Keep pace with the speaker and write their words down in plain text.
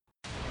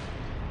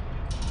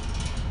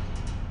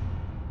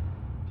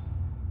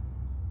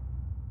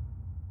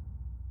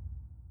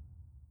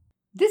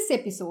This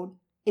episode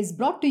is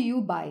brought to you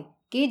by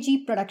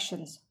KG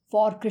Productions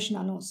for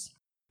Krishna Knows.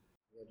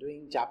 We are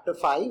doing chapter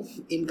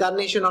 5,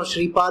 Incarnation of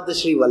Shripad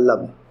Sri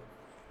Vallabh.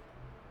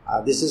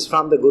 This is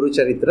from the Guru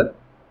Charitra.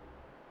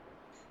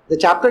 The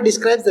chapter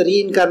describes the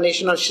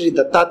reincarnation of Sri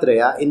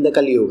Dattatreya in the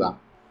Kali Yuga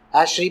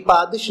as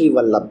Shripad Sri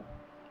Vallabh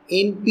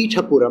in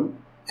Pithapuram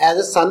as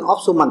a son of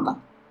Sumanta.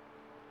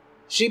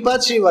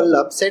 Shripad Sri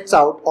Vallabh sets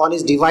out on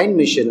his divine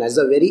mission at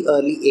a very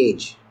early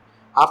age.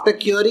 After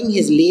curing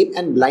his lame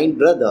and blind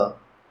brother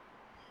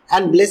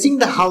and blessing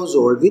the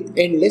household with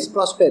endless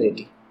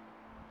prosperity.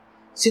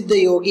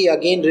 Siddha Yogi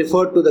again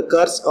referred to the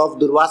curse of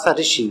Durvasa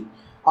Rishi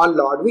on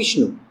Lord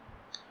Vishnu.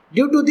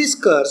 Due to this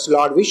curse,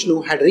 Lord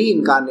Vishnu had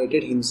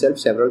reincarnated himself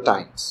several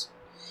times.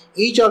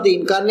 Each of the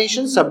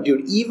incarnations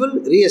subdued evil,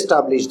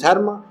 re-established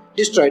dharma,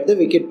 destroyed the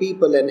wicked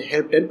people and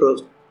helped and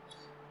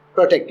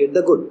protected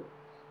the good.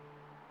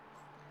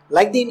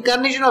 Like the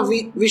incarnation of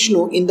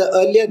Vishnu in the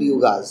earlier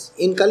yugas,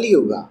 in Kali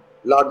Yuga,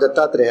 Lord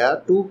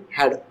Dattatreya too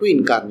had to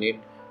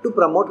incarnate to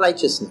promote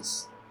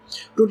righteousness,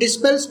 to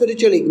dispel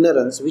spiritual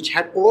ignorance which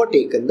had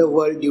overtaken the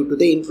world due to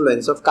the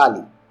influence of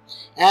Kali,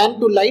 and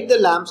to light the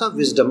lamps of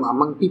wisdom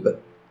among people.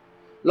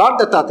 Lord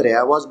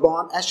Dattatreya was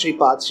born as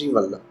Shripad Sri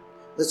Vallabh.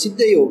 The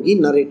Siddha Yogi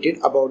narrated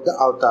about the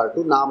avatar to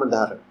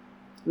Namadhara.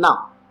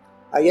 Now,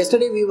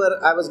 yesterday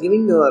I was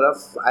giving you a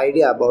rough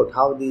idea about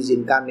how these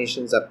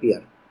incarnations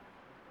appear.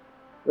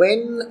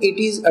 When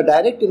it is a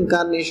direct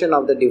incarnation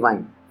of the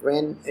divine,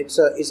 when it's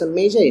a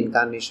major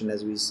incarnation,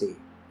 as we say,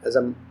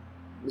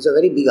 it's a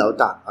very big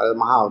avatar or a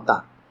Maha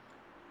Avatar.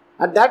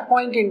 At that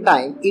point in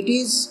time, it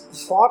is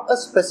for a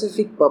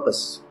specific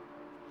purpose.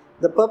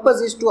 The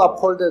purpose is to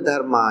uphold the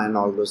dharma and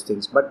all those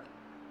things. But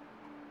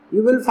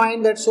you will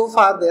find that so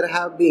far there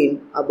have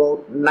been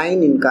about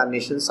 9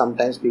 incarnations.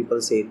 Sometimes people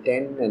say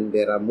 10 and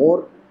there are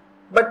more.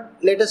 But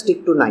let us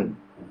stick to 9.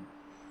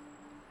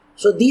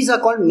 So these are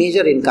called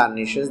major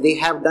incarnations. They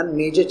have done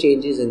major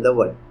changes in the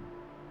world.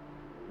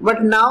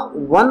 But now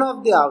one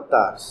of the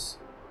avatars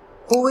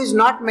who is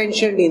not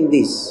mentioned in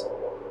this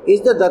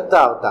is the Datta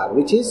avatar,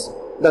 which is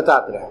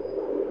Dattatreya.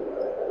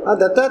 Now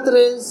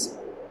Dattatreya's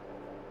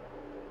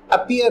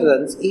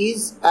appearance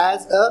is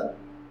as a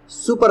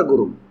super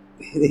guru.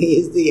 He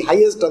is the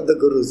highest of the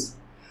gurus.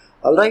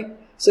 Alright?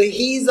 So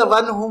he is the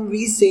one whom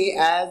we say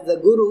as the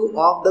guru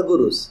of the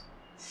gurus.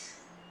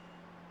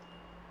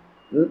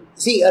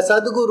 See, a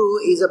Sadguru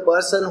is a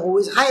person who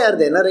is higher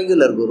than a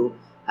regular guru,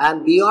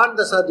 and beyond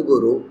the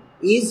Sadguru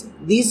is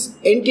this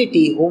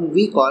entity whom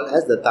we call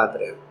as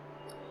Dattatreya.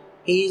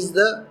 He is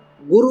the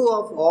guru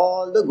of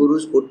all the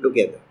gurus put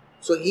together.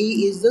 So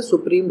he is the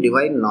supreme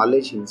divine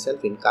knowledge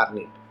himself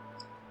incarnate.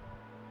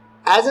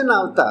 As an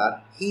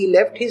avatar, he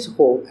left his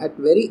home at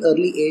very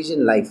early age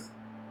in life.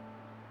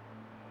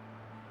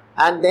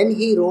 And then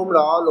he roamed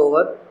all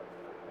over.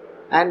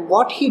 And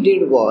what he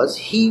did was,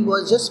 he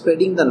was just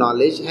spreading the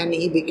knowledge and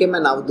he became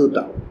an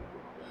Avduta.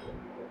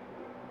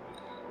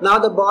 Now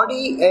the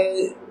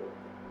body,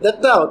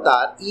 Datta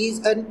avatar is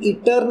an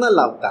eternal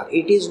avatar.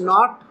 It is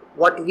not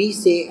what we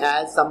say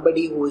as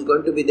somebody who is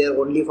going to be there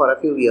only for a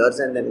few years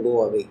and then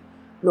go away.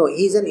 No,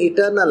 he is an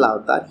eternal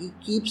avatar. He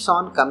keeps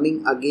on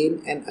coming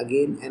again and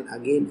again and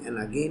again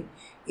and again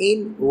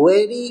in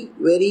very,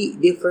 very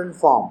different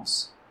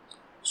forms.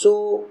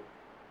 So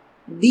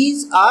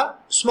these are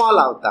small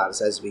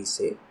avatars, as we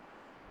say.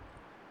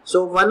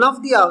 So one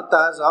of the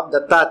avatars of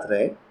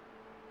Dattatreya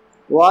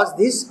was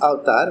this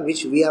avatar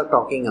which we are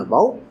talking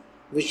about,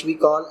 which we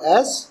call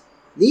as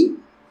the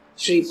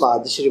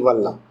Shripad Sri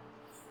Vallabh.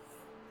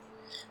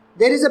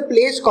 There is a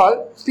place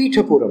called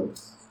Pithapuram.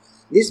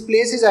 This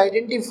place is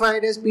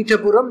identified as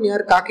Pithapuram near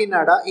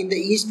Kakinada in the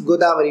East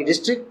Godavari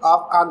district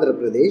of Andhra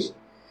Pradesh.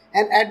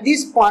 And at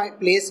this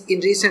place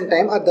in recent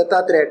time a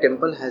Dattatreya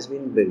temple has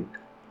been built.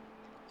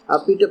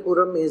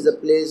 Pithapuram is a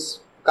place,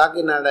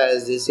 Kakinada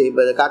as they say,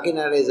 but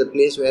Kakinada is a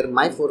place where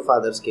my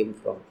forefathers came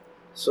from.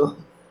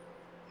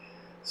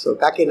 So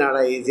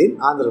Kakinada is in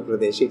Andhra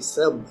Pradesh.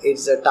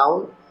 It's a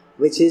town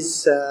which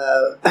is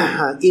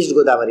East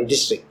Godavari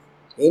district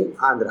in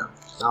Andhra.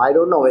 Now I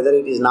don't know whether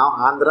it is now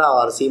Andhra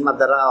or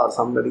Seemadara or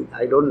somebody.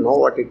 I don't know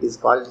what it is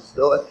called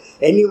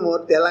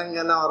anymore,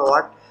 Telangana or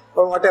what,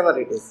 or whatever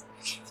it is.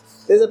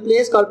 There is a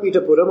place called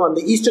Pithapuram on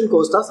the eastern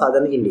coast of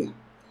southern India.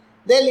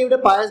 There lived a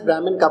pious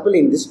Brahmin couple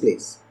in this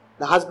place.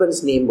 The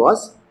husband's name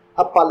was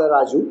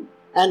Appalaraju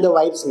and the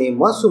wife's name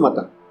was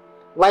Sumata.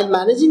 While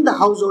managing the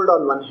household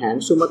on one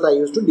hand, Sumata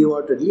used to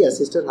devotedly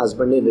assist her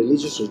husband in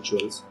religious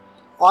rituals.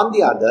 On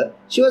the other,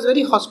 she was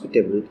very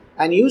hospitable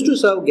and used to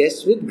serve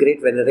guests with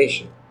great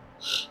veneration.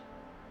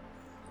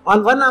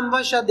 On one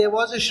Amvasya, there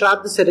was a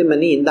Shraddha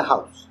ceremony in the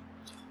house.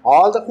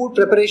 All the food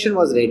preparation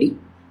was ready,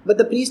 but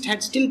the priest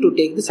had still to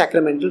take the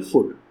sacramental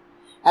food.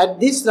 At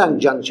this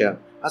juncture,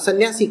 a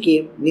sannyasi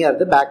came near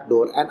the back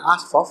door and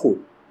asked for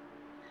food.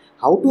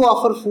 How to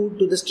offer food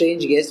to the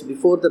strange guests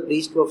before the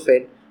priest were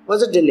fed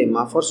was a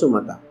dilemma for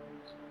Sumata.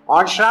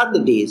 On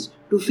Shraddha days,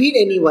 to feed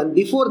anyone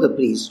before the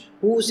priest,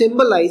 who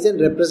symbolize and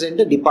represent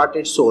the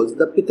departed souls,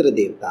 the Pitra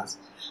Devtas,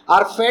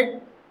 are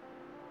fed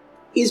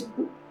is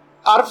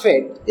are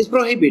fed is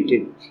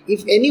prohibited.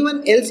 If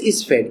anyone else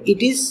is fed,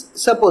 it is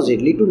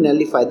supposedly to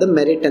nullify the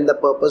merit and the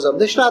purpose of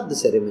the Shraddha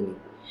ceremony.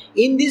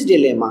 In this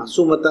dilemma,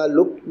 Sumata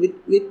looked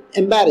with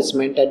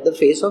embarrassment at the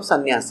face of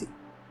Sannyasi.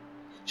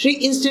 She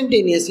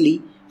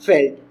instantaneously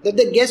felt that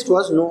the guest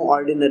was no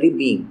ordinary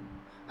being.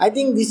 I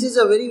think this is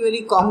a very,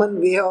 very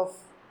common way of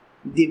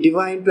the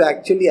divine to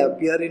actually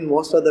appear in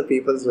most of the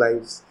people's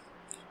lives.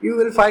 You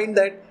will find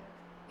that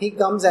he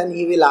comes and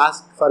he will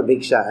ask for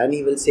bhiksha and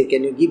he will say,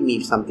 can you give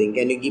me something?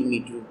 Can you give me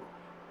to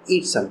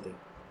eat something?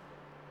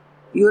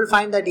 You will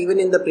find that even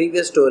in the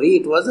previous story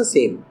it was the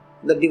same.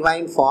 The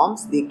divine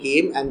forms, they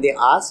came and they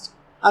asked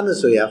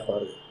Anasuya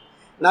for it.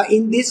 Now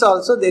in this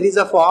also there is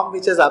a form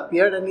which has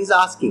appeared and is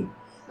asking.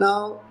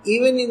 Now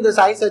even in the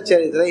Sai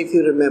Satcharitra, if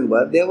you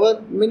remember, there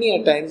were many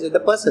a times that the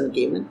person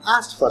came and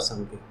asked for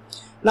something.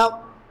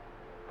 Now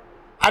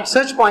at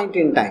such point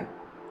in time,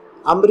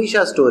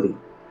 Ambrisha's story,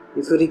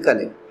 if you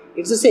recollect,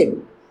 it's the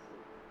same.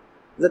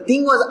 The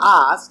thing was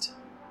asked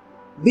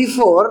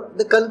before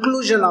the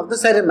conclusion of the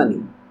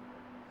ceremony.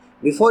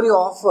 Before you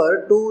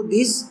offer to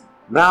these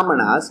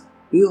Brahmanas,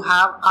 you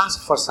have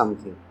asked for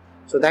something.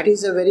 So that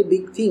is a very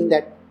big thing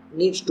that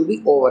needs to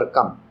be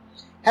overcome.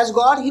 Has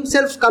God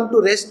himself come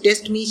to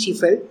test me, she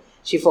felt.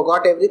 She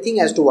forgot everything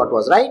as to what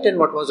was right and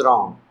what was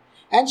wrong.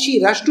 And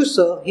she rushed to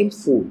serve him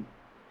food.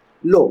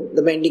 Lo,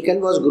 the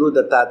mendicant was Guru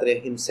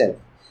Dattatreya himself.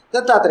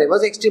 Dattatreya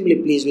was extremely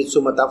pleased with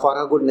Sumata for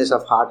her goodness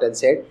of heart and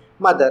said,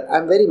 Mother, I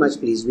am very much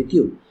pleased with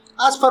you.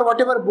 Ask for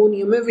whatever boon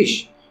you may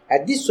wish.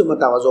 At this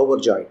Sumata was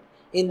overjoyed.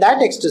 In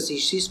that ecstasy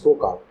she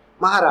spoke out,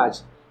 Maharaj,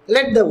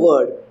 let the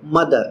word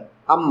Mother,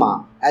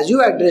 Amma, as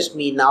you addressed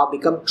me now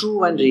become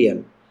true and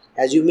real,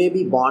 as you may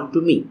be born to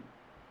me.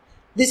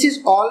 This is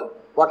all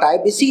what I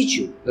beseech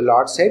you. The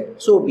Lord said,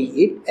 so be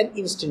it, and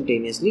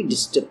instantaneously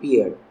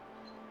disappeared.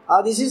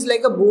 This is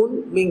like a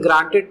boon being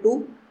granted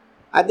to,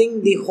 I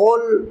think the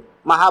whole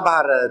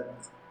Mahabharata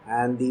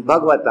and the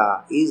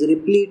Bhagavata is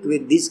replete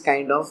with this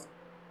kind of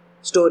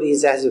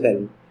stories as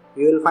well.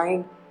 You will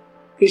find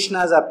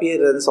Krishna's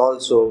appearance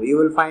also. You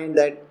will find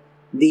that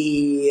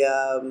the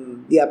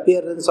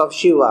appearance of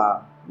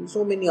Shiva,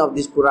 so many of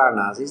these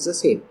Puranas is the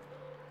same.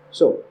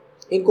 So,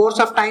 in course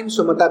of time,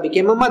 Sumata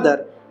became a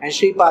mother and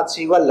Shripad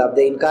Sri Vallabh,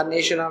 the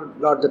incarnation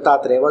of Lord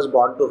Dattatreya, was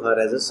born to her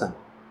as a son.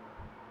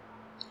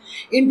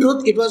 In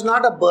truth, it was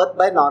not a birth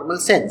by normal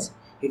sense.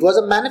 It was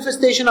a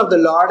manifestation of the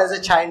Lord as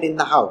a child in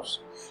the house.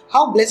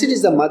 How blessed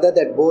is the mother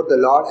that bore the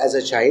Lord as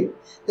a child.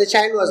 The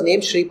child was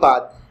named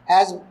Shripad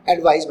as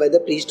advised by the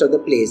priest of the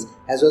place,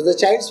 as was the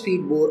child's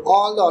feet bore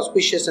all the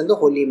auspicious and the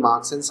holy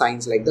marks and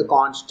signs like the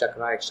conch,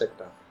 chakra,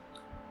 etc.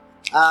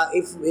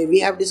 If we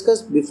have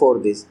discussed before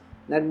this,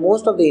 that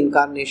most of the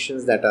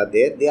incarnations that are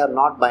there, they are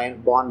not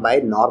born by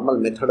normal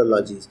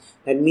methodologies.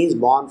 That means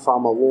born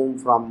from a womb,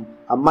 from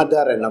a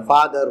mother and a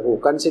father who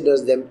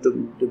considers them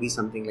to be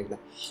something like that.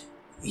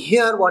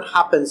 Here what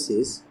happens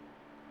is,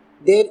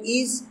 there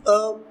is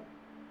a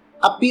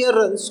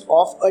appearance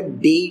of a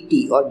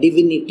deity or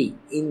divinity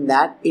in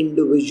that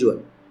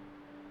individual.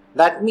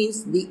 That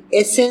means the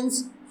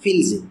essence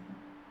fills in.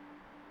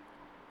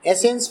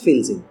 Essence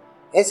fills in.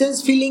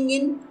 Essence filling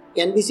in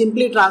can be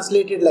simply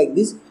translated like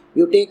this.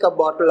 You take a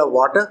bottle of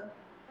water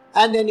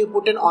and then you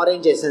put an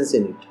orange essence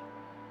in it.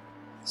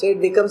 So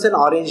it becomes an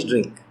orange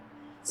drink.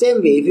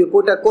 Same way, if you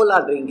put a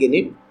cola drink in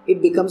it,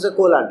 it becomes a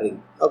cola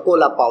drink, a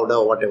cola powder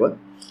or whatever.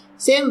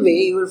 Same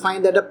way, you will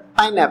find that a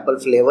pineapple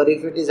flavor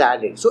if it is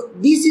added. So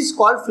this is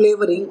called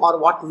flavoring, or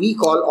what we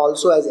call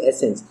also as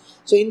essence.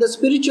 So in the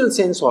spiritual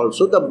sense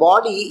also, the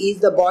body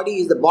is the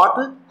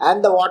bottle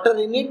and the water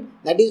in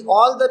it. That is,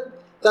 all the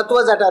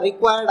tattvas that are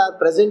required are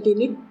present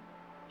in it,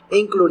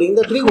 including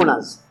the three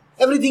gunas.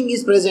 Everything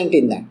is present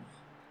in that.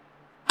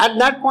 At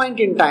that point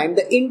in time,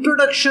 the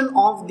introduction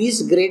of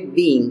this great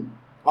being,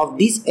 of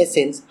this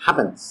essence,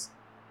 happens.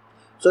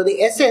 So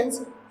the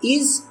essence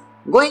is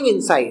going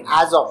inside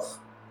as of.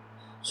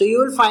 So you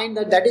will find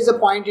that is a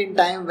point in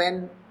time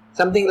when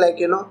something like,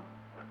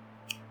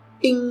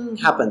 ting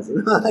happens.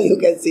 You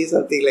can see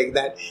something like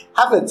that.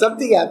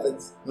 Something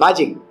happens.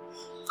 Magic.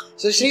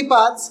 So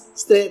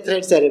Shripad's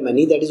thread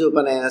ceremony, that is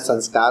Upanayana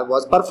Sanskar,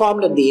 was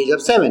performed at the age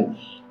of 7.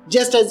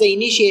 Just as the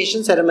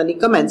initiation ceremony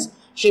commenced,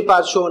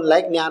 Shripad shone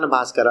like Jnana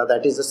Bhaskara,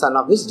 that is the son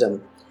of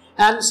wisdom,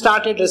 and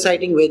started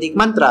reciting Vedic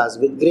mantras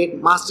with great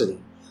mastery.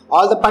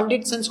 All the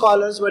Pandits and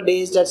scholars were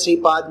dazed at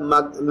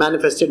Shripad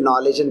manifested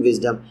knowledge and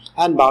wisdom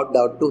and bowed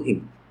down to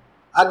him.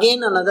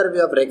 Again, another way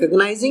of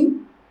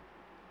recognizing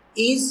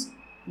is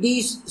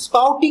the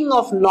spouting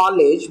of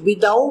knowledge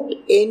without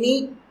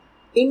any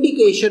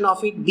indication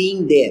of it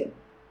being there.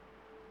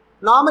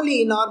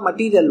 Normally in our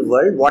material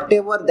world,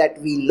 whatever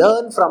that we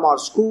learn from our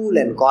school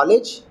and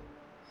college,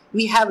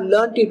 we have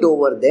learnt it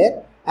over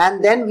there,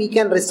 and then we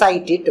can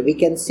recite it, we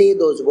can say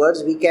those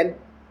words, we can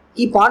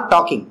keep on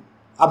talking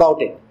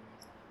about it.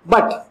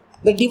 But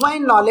the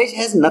divine knowledge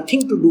has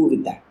nothing to do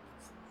with that.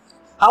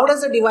 How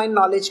does the divine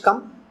knowledge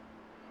come?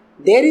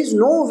 There is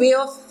no way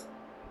of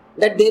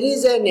that there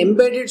is an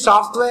embedded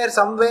software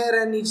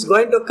somewhere and it's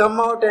going to come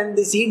out and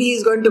the CD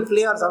is going to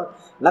play or something.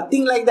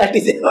 Nothing like that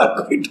is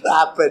ever going to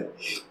happen.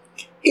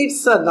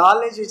 It's a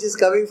knowledge which is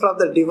coming from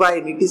the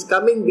divine. It is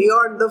coming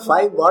beyond the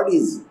five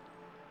bodies.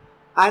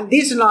 And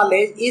this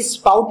knowledge is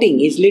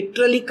spouting, is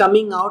literally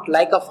coming out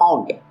like a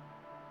fount.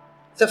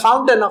 It's a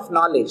fountain of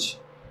knowledge.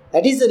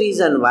 That is the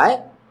reason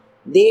why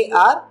they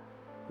are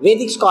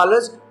Vedic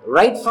scholars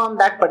right from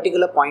that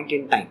particular point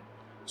in time.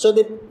 So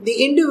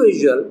the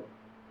individual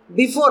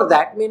before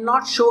that may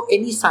not show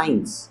any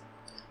signs.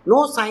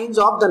 No signs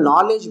of the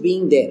knowledge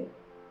being there.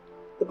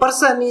 The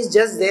person is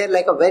just there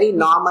like a very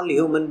normal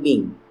human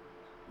being.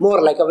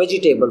 More like a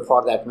vegetable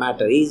for that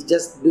matter. He is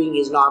just doing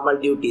his normal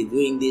duties,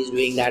 doing this,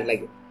 doing that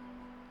like that.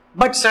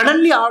 But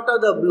suddenly out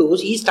of the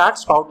blues, he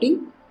starts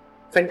spouting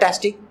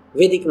fantastic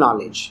Vedic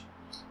knowledge.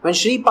 When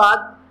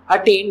Shripad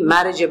attained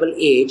marriageable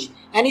age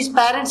and his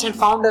parents had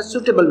found a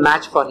suitable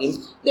match for him,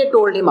 they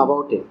told him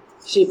about it.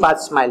 Shripad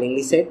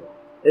smilingly said,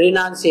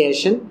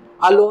 "Renunciation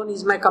alone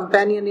is my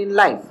companion in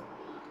life,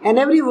 and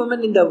every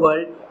woman in the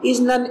world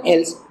is none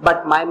else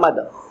but my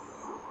mother."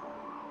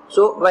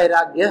 So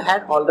Vairagya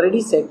had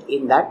already set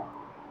in that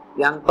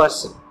young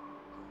person.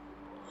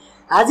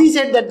 As he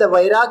said that the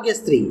Vairagya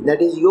Stri,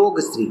 that is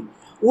Yoga Stri,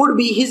 would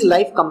be his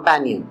life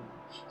companion,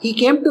 he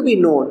came to be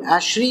known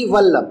as Sri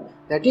Vallabh,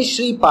 that is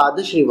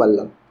Shripad Sri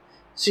Vallabh.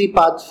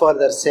 Shripad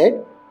further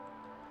said,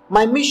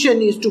 "My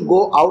mission is to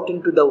go out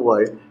into the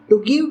world to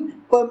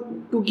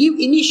give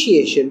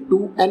initiation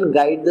to and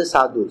guide the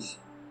sadhus."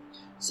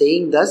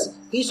 Saying thus,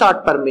 he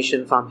sought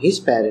permission from his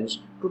parents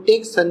to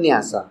take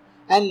sannyasa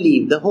and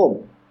leave the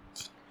home.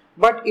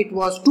 But it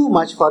was too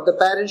much for the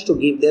parents to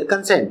give their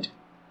consent.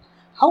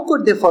 How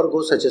could they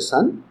forego such a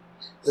son?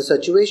 The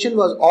situation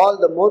was all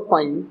the more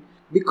poignant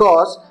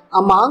because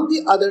among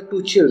the other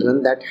two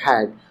children that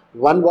had,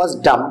 one was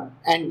dumb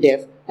and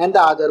deaf and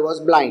the other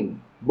was blind.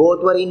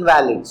 Both were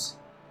invalids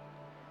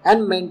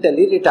and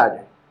mentally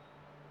retarded.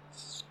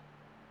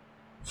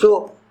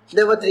 So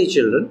there were three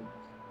children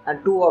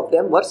and two of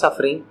them were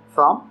suffering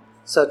from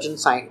certain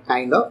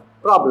kind of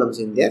problems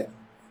in their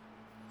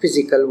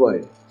physical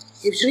world.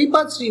 If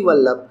Shripad Sri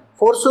Vallabh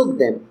forsook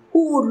them,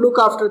 who would look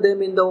after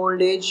them in the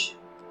old age?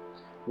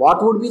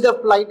 What would be the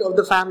plight of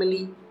the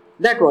family?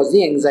 That was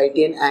the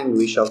anxiety and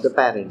anguish of the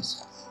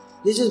parents.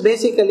 This is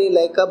basically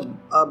like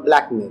a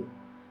blackmail.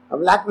 A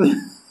blackmail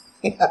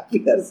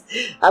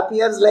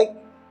appears like,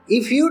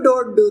 if you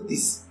don't do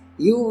this,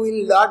 you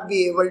will not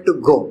be able to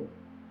go.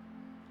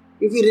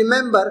 If you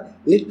remember,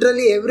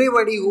 literally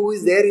everybody who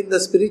is there in the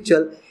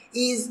spiritual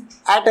is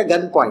at a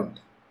gunpoint.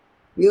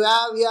 You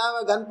have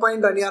a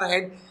gunpoint on your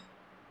head.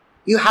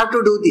 You have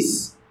to do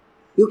this.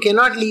 You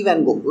cannot leave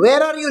and go.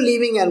 Where are you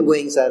leaving and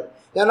going, sir?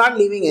 You are not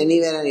leaving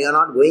anywhere and you are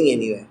not going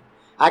anywhere.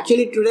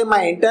 Actually, today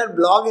my entire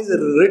blog is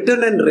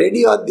written and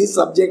ready on this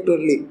subject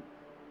only.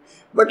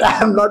 But I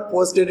have not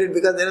posted it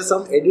because there are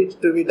some edits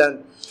to be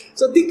done.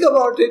 So think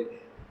about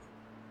it.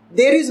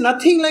 There is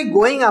nothing like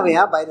going away,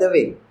 by the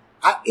way.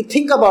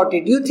 Think about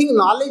it. You think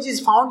knowledge is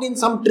found in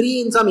some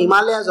tree in some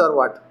Himalayas or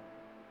what?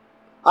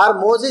 Or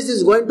Moses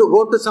is going to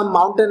go to some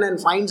mountain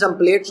and find some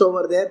plates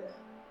over there?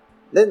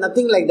 There is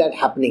nothing like that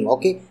happening,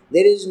 okay?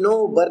 There is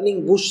no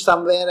burning bush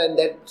somewhere and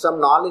that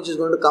some knowledge is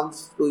going to come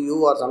to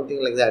you or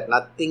something like that.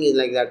 Nothing is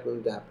like that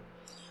going to happen.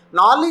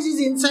 Knowledge is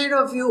inside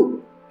of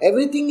you.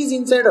 Everything is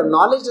inside of.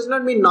 Knowledge does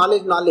not mean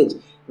knowledge.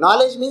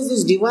 Knowledge means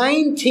this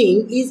divine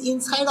thing is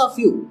inside of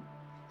you.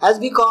 As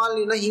we call,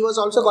 he was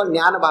also called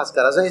Jnana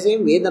Bhaskara. So I say,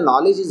 the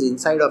knowledge is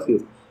inside of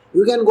you.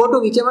 You can go to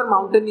whichever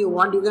mountain you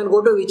want. You can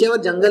go to whichever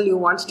jungle you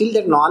want. Still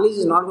that knowledge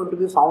is not going to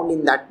be found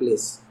in that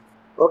place.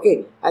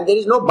 Okay, and there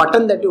is no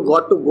button that you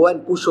got to go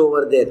and push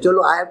over there.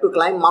 Chalo, I have to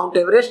climb Mount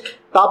Everest,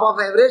 top of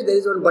Everest, there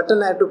is one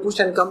button I have to push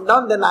and come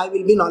down, then I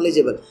will be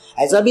knowledgeable.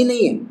 Aisa bhi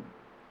nahi hai.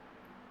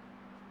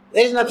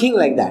 There is nothing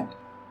like that.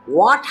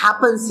 What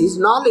happens is,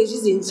 knowledge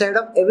is inside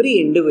of every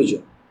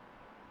individual.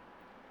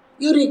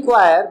 You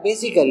require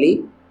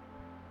basically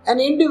an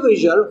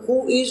individual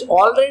who is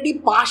already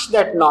past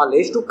that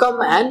knowledge to come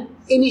and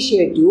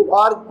initiate you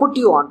or put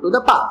you onto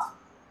the path.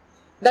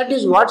 That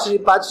is what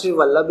Shripad Sri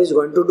Vallabh is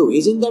going to do.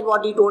 Isn't that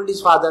what he told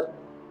his father?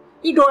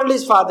 He told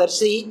his father,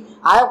 see,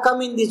 I have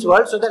come in this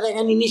world so that I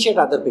can initiate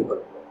other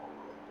people.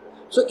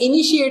 So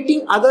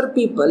initiating other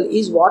people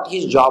is what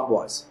his job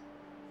was.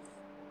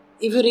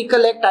 If you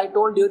recollect, I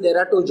told you there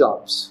are two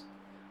jobs.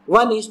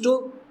 One is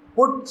to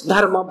put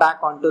dharma back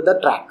onto the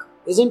track,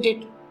 isn't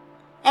it?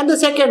 And the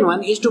second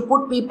one is to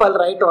put people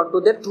right onto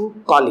their true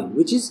calling,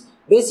 which is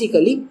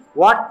basically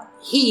what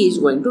he is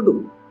going to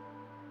do.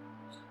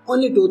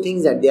 Only two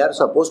things that they are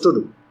supposed to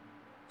do.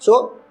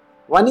 So,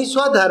 one is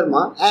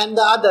Swadharma and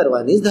the other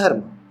one is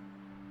Dharma.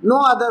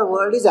 No other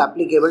word is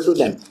applicable to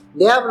them.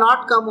 They have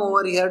not come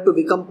over here to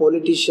become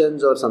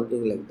politicians or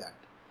something like that.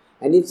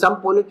 And if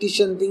some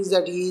politician thinks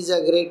that he is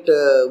a great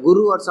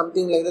guru or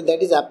something like that,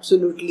 that is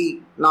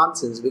absolutely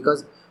nonsense,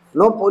 because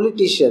no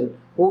politician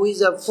who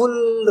is a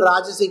full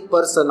Rajasic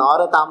person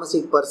or a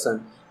Tamasic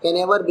person can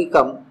ever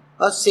become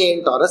a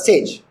saint or a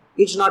sage.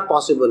 It's not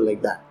possible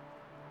like that.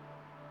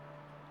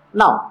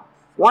 Now,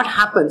 what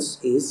happens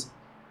is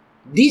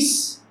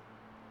this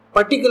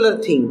particular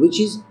thing, which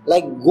is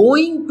like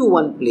going to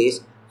one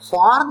place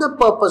for the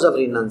purpose of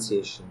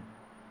renunciation,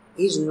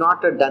 is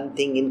not a done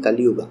thing in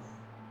Kali Yuga.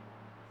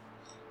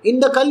 In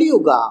the Kali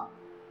Yuga,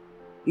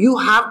 you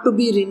have to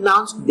be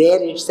renounced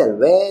there itself,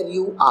 where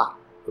you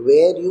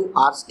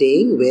are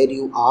staying, where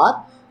you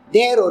are,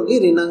 there only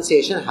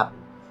renunciation happens.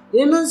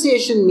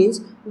 Renunciation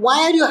means,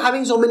 why are you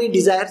having so many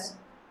desires?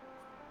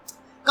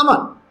 Come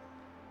on,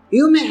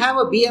 you may have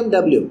a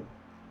BMW.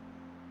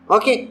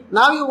 Okay,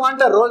 now you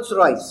want a Rolls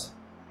Royce.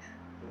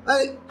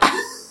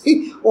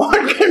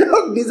 What kind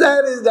of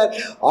desire is that?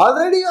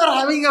 Already you are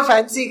having a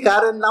fancy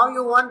car and now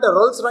you want a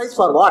Rolls Royce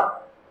for what?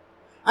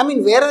 I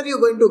mean, where are you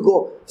going to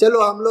go? चलो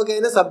हम लोग है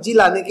ना सब्जी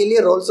लाने के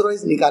लिए Rolls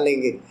Royce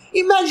निकालेंगे.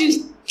 Imagine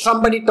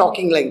somebody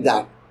talking like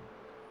that.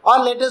 Or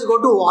let us go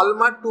to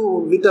Walmart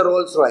with a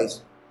Rolls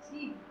Royce.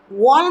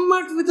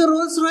 Walmart with a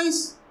Rolls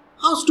Royce?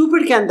 How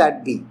stupid can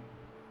that be?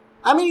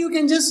 I mean, you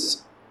can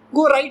just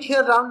go right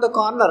here around the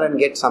corner and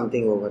get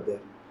something over there.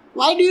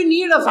 Why do you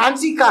need a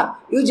fancy car?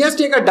 You just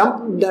take a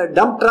dump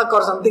truck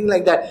or something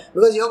like that,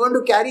 because you're going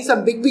to carry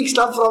some big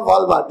stuff from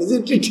Walmart,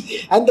 isn't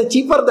it? And the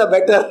cheaper the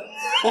better.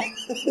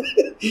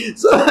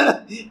 So,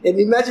 and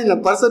imagine a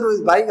person who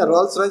is buying a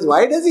Rolls Royce,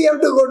 why does he have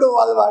to go to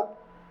Walmart?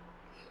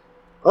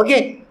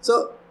 Okay,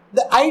 so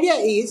the idea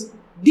is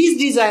these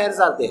desires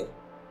are there.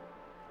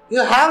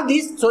 You have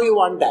this, so you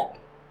want that.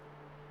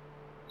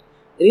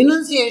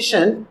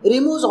 Renunciation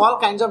removes all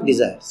kinds of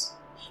desires.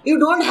 You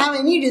don't have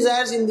any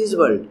desires in this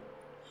world.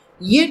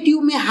 Yet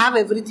you may have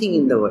everything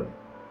in the world.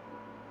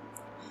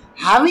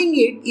 Having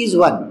it is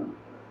one.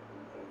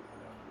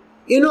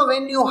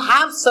 When you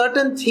have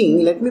certain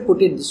thing, let me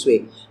put it this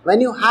way.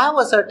 When you have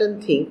a certain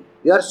thing,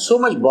 you are so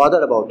much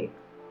bothered about it,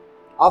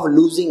 of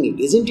losing it,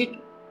 isn't it?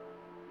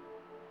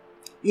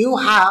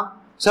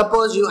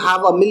 Suppose you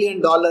have $1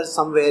 million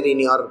somewhere in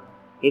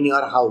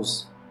your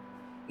house.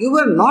 You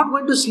were not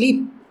going to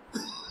sleep.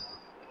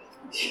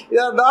 You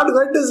are not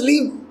going to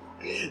sleep.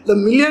 The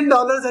 $1 million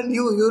and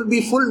you will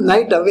be full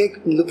night awake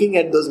looking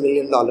at those $1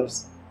 million.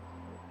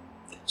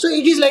 So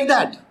it is like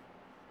that.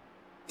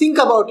 Think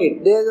about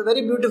it. There is a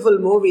very beautiful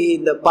movie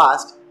in the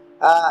past.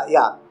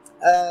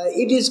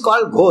 It is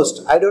called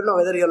Ghost. I don't know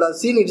whether you all have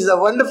seen it. It is a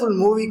wonderful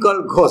movie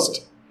called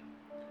Ghost.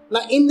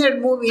 Now in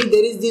that movie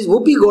there is this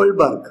Whoopi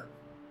Goldberg.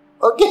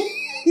 Okay.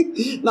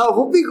 Now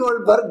Whoopi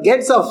Goldberg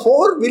gets a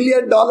 $4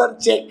 million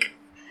check.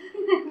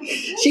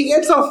 She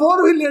gets a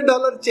 $4 million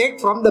check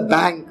from the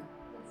bank.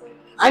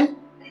 And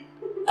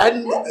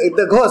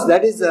the ghost,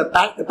 that is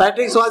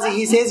Patrick Swayze,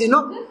 he says,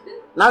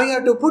 now you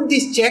have to put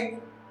this check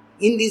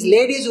in these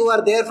ladies who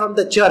are there from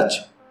the church,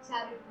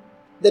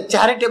 the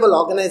charitable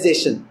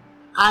organization,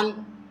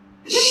 and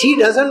she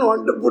doesn't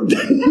want to put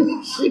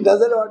that. She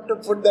doesn't want to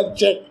put that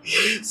check.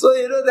 So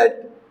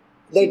that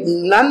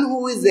nun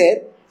who is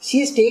there,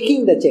 she is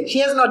taking the check.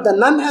 The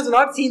nun has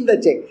not seen the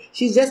check.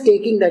 She's just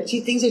taking that.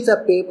 She thinks it's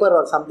a paper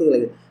or something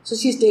like that. So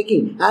she's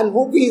taking. And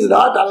Whoopi is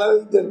not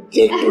allowing the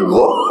check to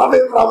go away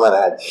from her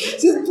hand.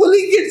 She's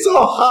pulling it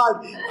so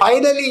hard.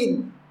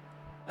 Finally,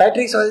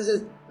 Patrick Swayze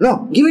says,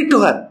 no, give it to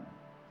her.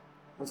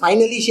 And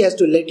finally, she has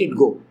to let it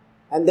go.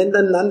 And then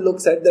the nun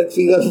looks at that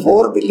figure,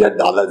 $4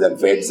 billion, and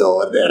faints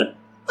over there.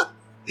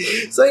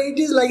 So it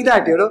is like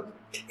that,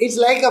 It's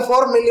like a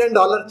 $4 million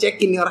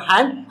check in your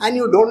hand and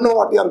you don't know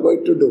what you are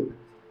going to do.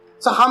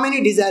 So how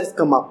many desires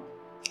come up?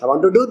 I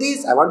want to do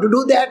this, I want to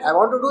do that, I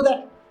want to do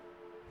that.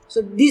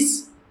 So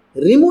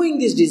removing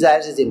these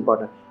desires is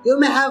important. You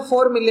may have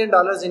 $4 million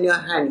in your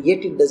hand,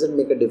 yet it doesn't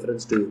make a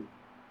difference to you.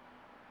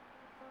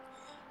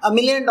 $1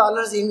 million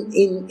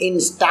in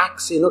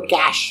stacks,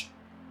 cash,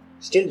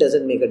 still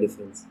doesn't make a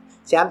difference.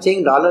 See, I'm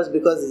saying dollars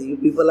because you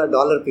people are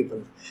dollar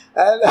people.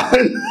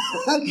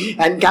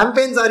 And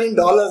campaigns are in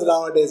dollars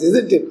nowadays,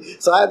 isn't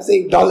it? So I'm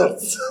saying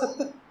dollars.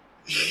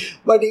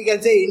 But you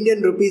can say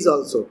Indian rupees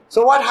also.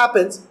 So what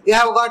happens? You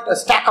have got a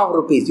stack of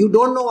rupees. You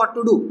don't know what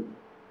to do.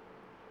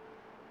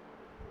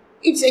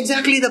 It's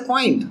exactly the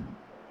point.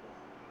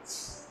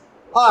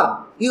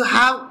 Or you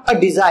have a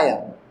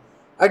desire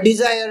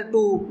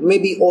to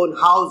maybe own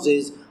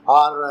houses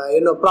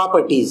or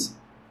properties.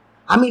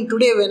 I mean,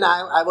 today when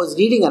I was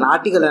reading an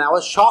article and I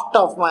was shocked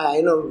of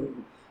my,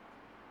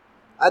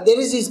 there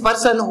is this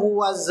person who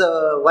was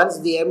once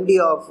the MD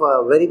of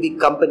a very big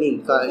company,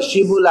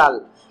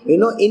 Shibulal,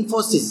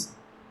 Infosys.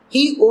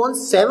 He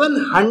owns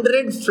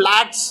 700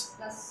 flats.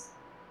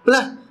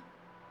 Plus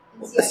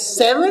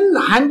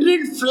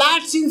 700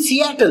 flats in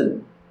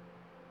Seattle.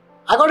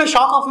 I got a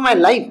shock of my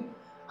life.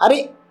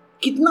 अरे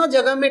कितना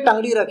जगह में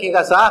टंगड़ी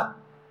रखेगा sir?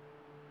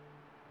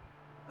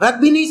 रख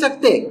भी नहीं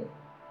सकते.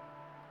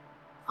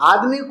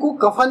 आदमी को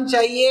कफन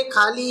चाहिए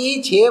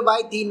खाली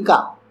 6x3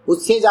 का,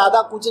 उससे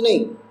ज्यादा कुछ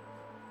नहीं.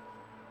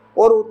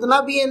 और उतना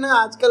भी है ना,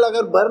 आजकल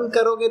अगर बर्न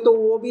करोगे तो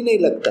वो भी नहीं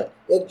लगता.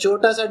 एक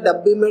छोटा सा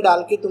डब्बी में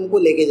डाल के तुमको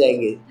लेके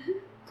जाएंगे.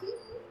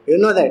 You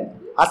know that?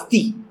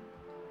 Asti.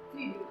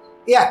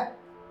 Yeah.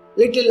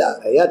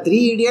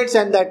 Three Idiots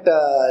and that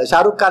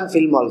Shah Rukh Khan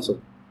film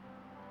also.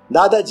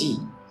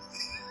 Dadaji.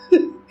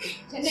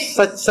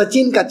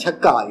 Sachin ka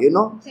chakka,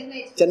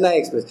 Chennai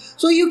Express.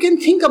 So you can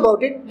think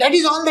about it. That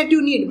is all that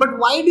you need. But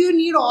why do you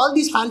need all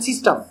this fancy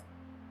stuff?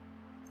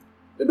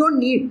 You don't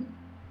need.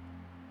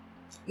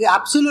 You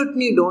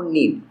absolutely don't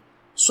need.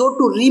 So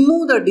to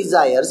remove the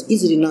desires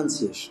is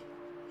renunciation.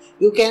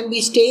 You can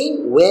be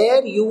staying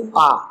where you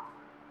are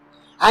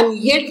and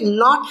yet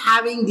not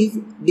having these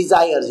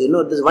desires,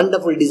 this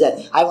wonderful desire.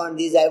 I want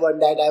this, I want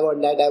that, I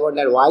want that, I want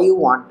that. Why you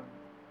want?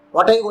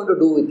 What are you going to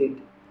do with it?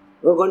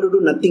 You are going to do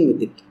nothing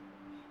with it.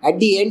 At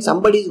the end,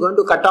 somebody is going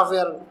to cut off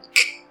your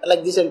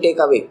like this and take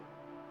away.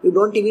 You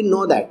don't even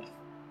know that.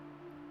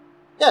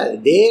 Yeah,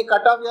 they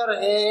cut off your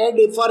head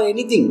for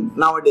anything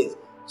nowadays.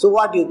 So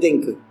what do you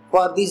think?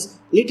 For this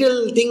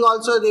little thing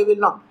also they will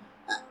not.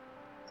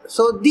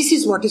 So this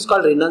is what is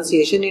called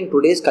renunciation in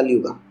today's Kali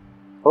Yuga.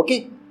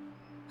 Okay?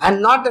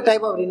 And not the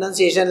type of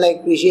renunciation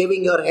like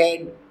shaving your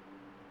head.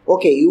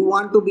 Okay, you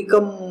want to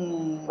become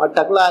a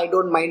takla, I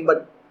don't mind,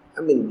 but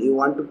you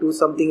want to do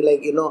something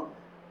like,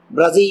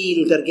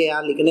 Brazil करके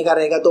यहाँ लिखने का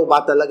रहेगा तो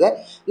बात अलग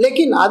है.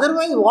 लेकिन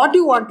otherwise what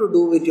you want to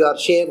do with your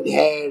shaved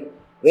head,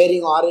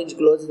 wearing orange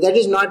clothes, that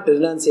is not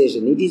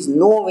renunciation. It is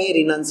no way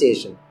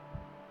renunciation.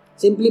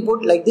 Simply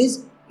put like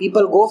this,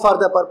 people go for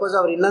the purpose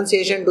of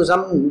renunciation to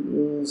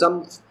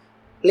some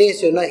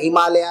place,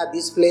 Himalaya,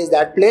 this place,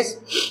 that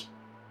place.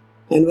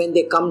 And when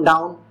they come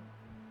down,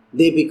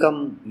 they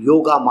become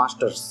yoga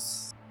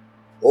masters.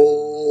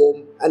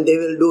 And they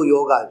will do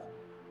yoga.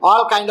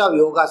 All kind of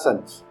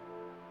yogasanas.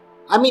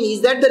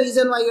 Is that the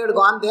reason why you had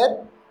gone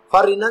there?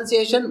 For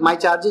renunciation, my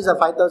charges are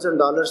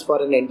 $5,000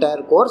 for an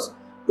entire course,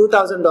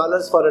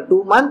 $2,000 for a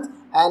 2-month,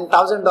 and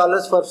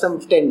 $1,000 for some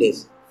 10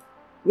 days.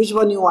 Which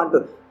one you want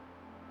to?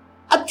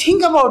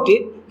 Think about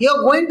it. You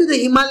are going to the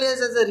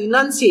Himalayas as a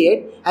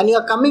renunciate and you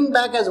are coming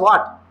back as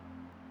what?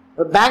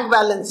 With bank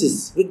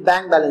balances.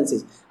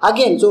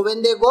 Again, so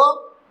when they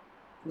go,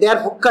 they are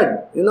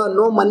fukkad,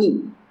 no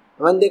money.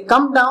 When they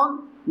come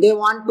down, they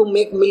want to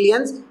make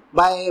millions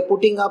by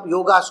putting up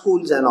yoga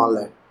schools and all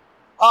that.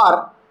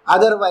 Or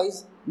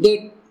otherwise,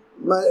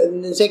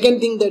 second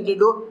thing that they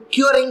do,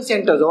 curing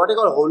centers, what I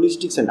call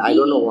holistic centers. I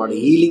don't know what,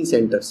 healing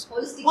centers.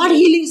 What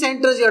healing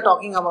centers you are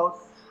talking about?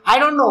 I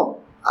don't know.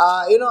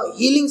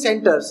 Healing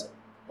centers.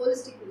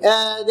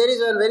 There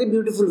is a very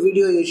beautiful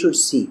video you should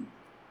see.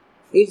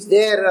 It's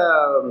there.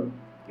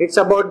 It's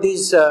about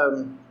this.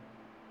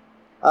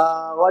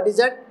 What is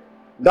that?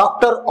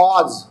 Dr.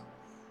 Oz.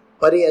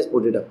 Pari has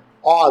put it up.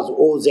 Oz.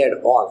 O-Z.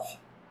 Oz.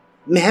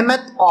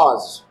 Mehmet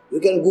Oz. You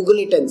can Google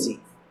it and see.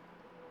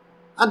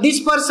 And this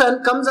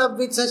person comes up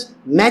with such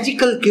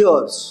magical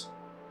cures.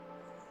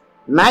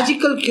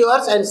 Magical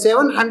cures and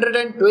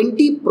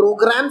 720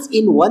 programs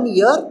in 1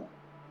 year.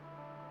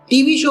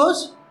 TV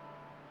shows.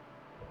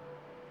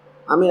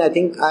 I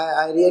think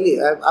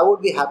I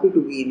would be happy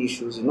to be in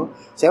issues,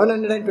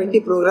 720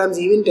 programs,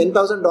 even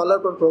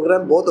 $10,000 per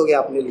program, बहुत हो गया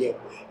अपने लिए.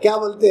 क्या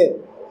बोलते हैं?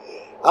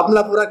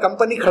 अपना पूरा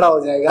कंपनी खड़ा हो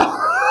जाएगा.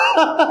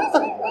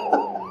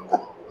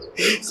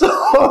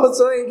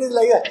 So it is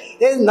like that.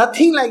 There is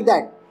nothing like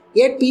that.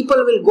 Yet people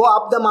will go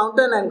up the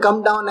mountain and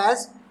come down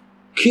as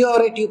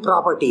curative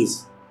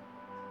properties.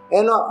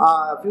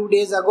 A few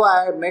days ago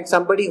I met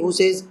somebody who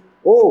says,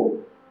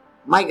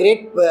 my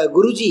great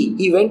Guruji,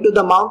 he went to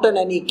the mountain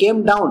and he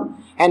came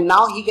down and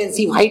now he can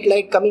see white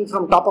light coming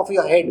from top of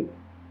your head.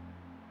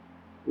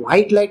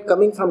 White light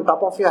coming from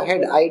top of your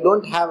head. I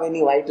don't have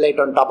any white light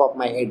on top of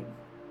my head.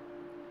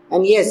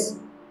 And yes,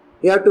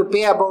 you have to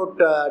pay about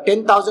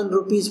 10,000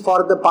 rupees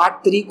for the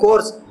part 3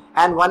 course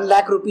and 1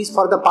 lakh rupees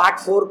for the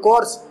part 4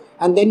 course.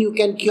 And then you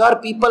can cure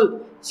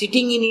people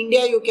sitting in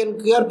India, you can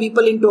cure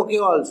people in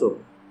Tokyo also.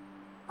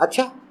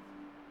 अच्छा,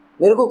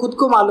 मेरे को खुद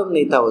को मालूम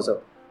नहीं था वो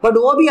सब. But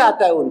वो भी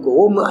आता है उनको,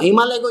 वो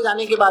हिमालय को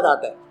जाने के बाद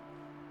आता है.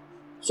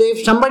 So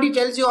if somebody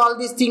tells you all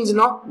these things,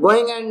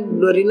 going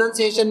and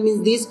renunciation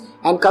means this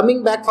and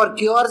coming back for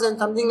cures and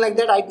something like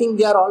that, I think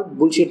they are all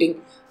bullshitting.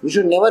 We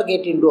should never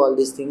get into all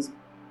these things.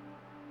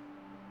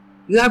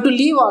 You have to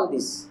leave all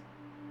this.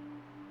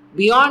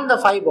 Beyond the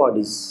 5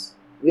 bodies,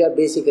 we are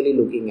basically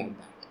looking at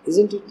that,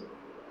 isn't it?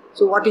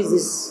 So what is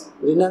this?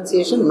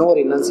 Renunciation? No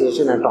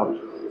renunciation at all.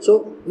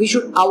 So we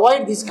should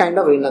avoid this kind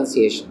of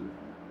renunciation.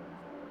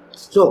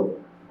 So,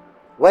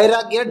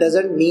 Vairagya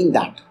doesn't mean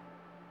that.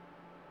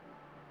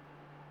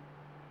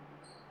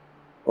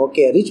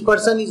 Okay, a rich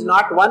person is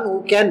not one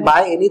who can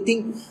buy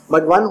anything,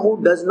 but one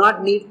who does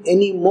not need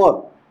any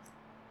more.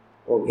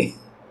 Okay.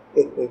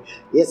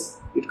 Yes,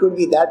 it could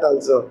be that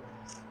also.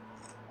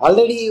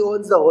 Already he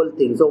owns the whole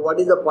thing. So what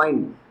is the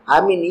point?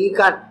 He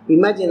can't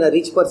imagine a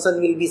rich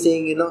person will be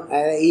saying, he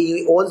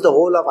owns the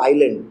whole of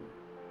island.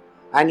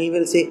 And he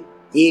will say,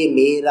 ये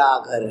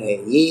मेरा घर है,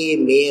 ये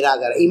मेरा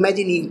घर.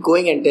 Imagine he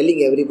going and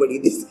telling everybody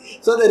this.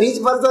 So the rich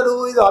person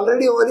who is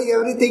already owning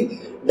everything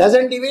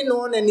doesn't even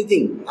own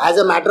anything. As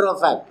a matter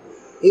of fact,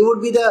 he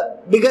would be the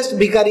biggest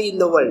bhikari in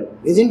the world,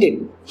 isn't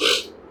it?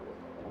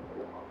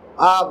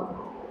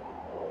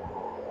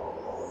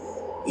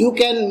 You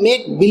can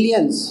make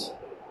billions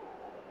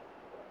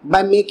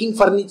by making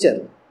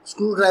furniture,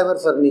 screwdriver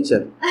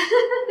furniture.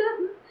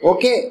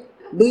 Okay,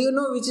 Do you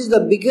know which is the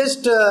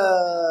biggest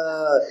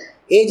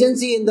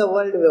agency in the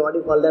world? What do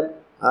you call that?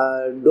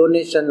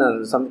 Donation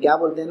or some क्या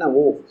बोलते हैं ना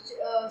वो?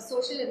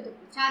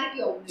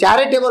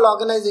 Charitable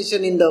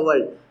organization in the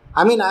world.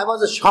 I mean, I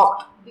was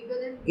shocked.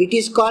 It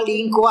is called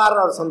Inquar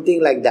or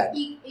something like that.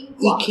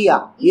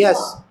 IKEA.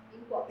 Yes.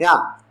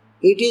 Yeah.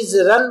 It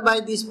is run by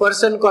this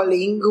person called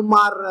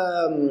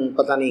Ingmar,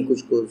 पता नहीं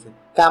कुछ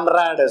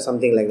Kamrad or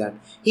something like that.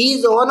 He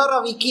is the owner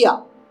of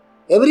IKEA.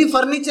 Every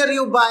furniture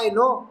you buy,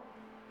 no,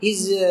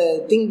 his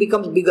thing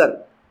becomes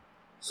bigger.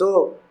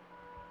 So,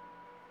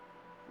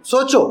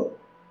 सोचो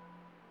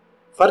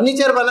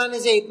furniture बनाने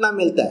से इतना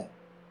मिलता है,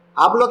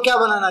 आप लोग क्या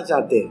बनाना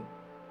चाहते हैं?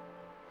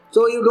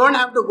 So you don't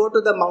have to go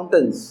to the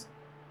mountains.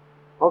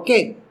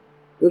 Okay,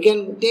 you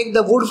can take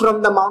the wood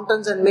from the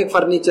mountains and make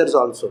furnitures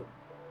also.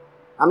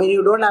 I mean,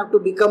 you don't have to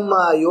become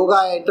a yoga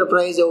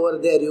enterprise over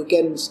there. You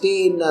can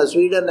stay in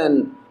Sweden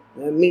and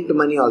mint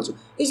money also.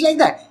 It's like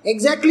that.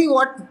 Exactly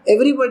what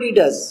everybody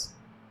does.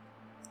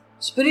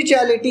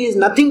 Spirituality is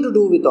nothing to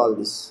do with all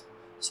this.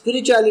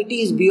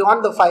 Spirituality is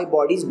beyond the five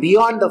bodies,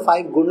 beyond the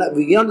five gunas,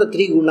 beyond the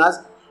three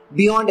gunas,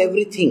 beyond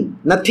everything.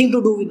 Nothing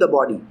to do with the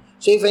body.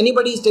 So if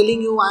anybody is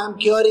telling you I am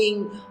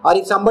curing, or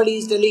if somebody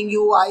is telling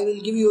you I will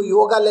give you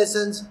yoga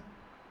lessons,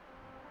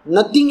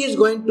 nothing is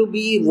going to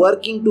be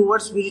working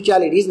towards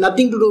spirituality. It's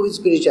nothing to do with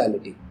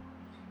spirituality.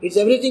 It's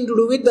everything to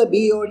do with the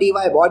BODY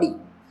body.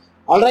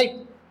 Alright?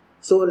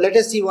 So let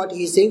us see what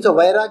he is saying. So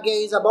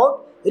Vairagya is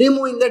about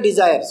removing the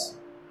desires.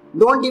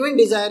 Don't even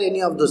desire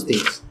any of those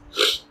things.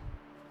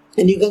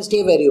 And you can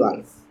stay where you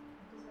are.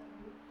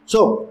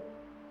 So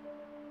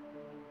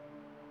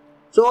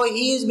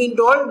he is being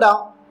told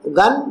now,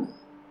 Gun,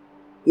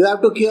 you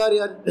have to cure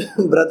your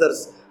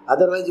brothers.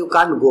 Otherwise you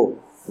can't go.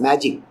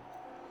 Magic.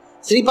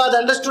 Sripad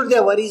understood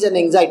their worries and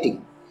anxiety.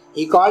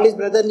 He called his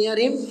brother near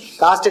him,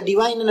 cast a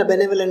divine and a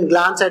benevolent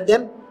glance at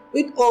them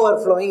with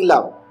overflowing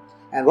love.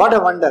 And what a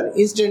wonder!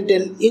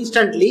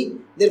 Instantly,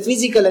 their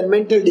physical and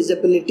mental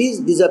disabilities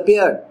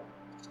disappeared.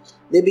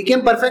 They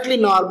became perfectly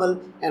normal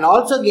and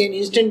also gained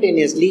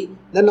instantaneously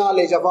the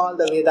knowledge of all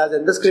the Vedas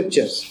and the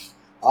scriptures.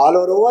 All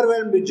were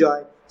overwhelmed with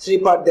joy.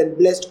 Sripad then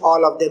blessed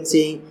all of them,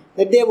 saying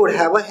that they would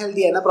have a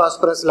healthy and a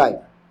prosperous life.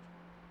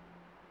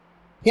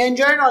 He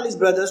enjoined all his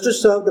brothers to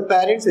serve the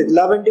parents with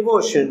love and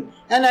devotion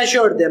and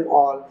assured them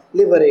all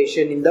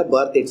liberation in the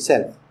birth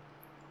itself.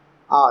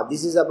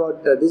 This is a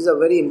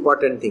very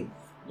important thing.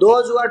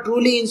 Those who are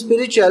truly in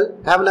spiritual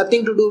have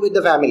nothing to do with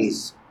the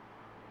families.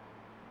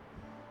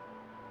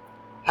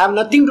 Have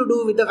nothing to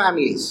do with the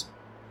families.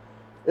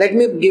 Let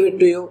me give it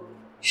to you.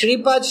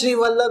 Sripad Sri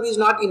Vallabh is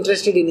not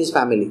interested in his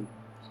family.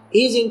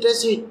 He is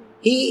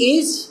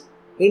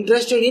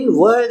interested in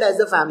world as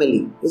a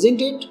family, isn't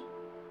it?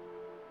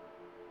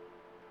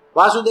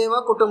 Vasudeva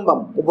कुटुंबम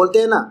वो बोलते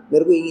हैं ना,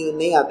 मेरे को ये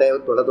नहीं आता है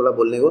थोड़ा थोड़ा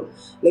बोलने को,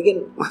 लेकिन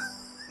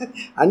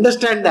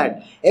understand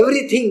that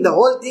everything, the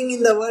whole thing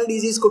in the world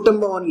is his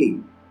kutumba only.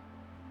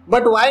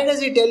 But why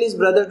does he tell his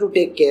brother to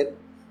take care?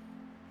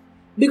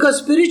 Because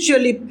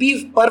spiritually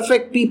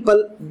perfect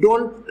people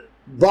don't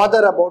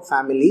bother about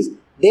families,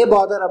 they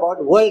bother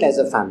about world as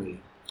a family.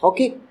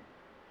 Okay?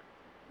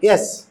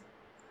 Yes.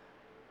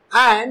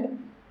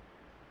 And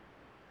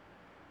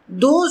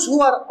those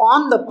who are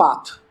on the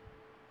path,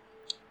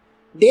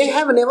 they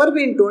have never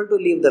been told to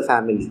leave the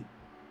family.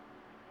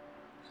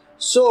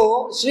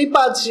 So,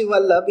 Sripad Sri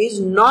Vallabh is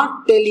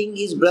not telling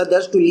his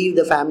brothers to leave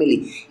the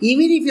family.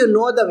 Even if you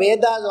know the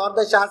Vedas or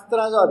the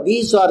Shastras or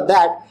this or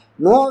that,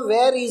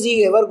 nowhere is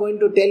he ever going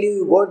to tell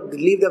you go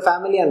leave the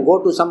family and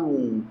go to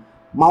some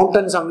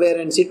mountain somewhere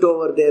and sit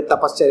over there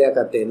tapascharya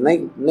karte.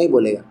 Nahi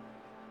bolega.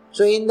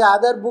 So, in the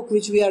other book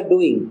which we are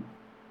doing,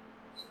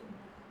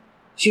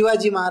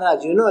 Shivaji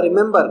Maharaj,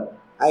 remember,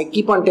 I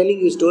keep on telling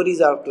you stories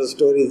after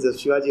stories of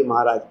Shivaji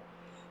Maharaj.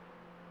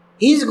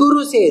 His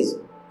guru says,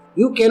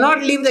 you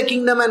cannot leave the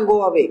kingdom and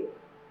go away.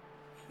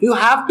 You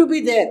have to be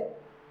there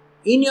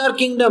in your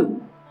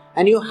kingdom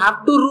and you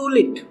have to rule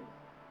it.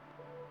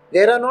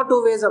 There are no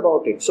two ways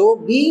about it. So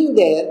being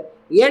there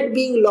yet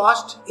being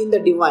lost in the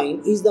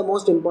divine is the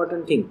most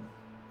important thing.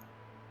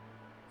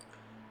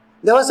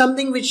 There was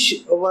something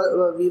which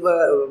we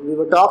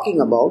were talking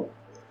about.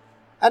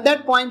 At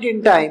that point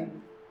in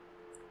time,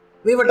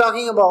 we were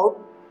talking about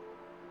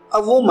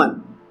a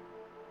woman,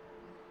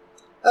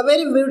 a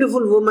very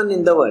beautiful woman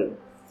in the world.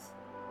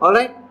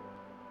 Alright?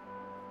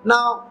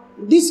 Now,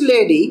 this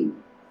lady,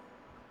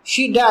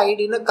 she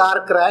died in a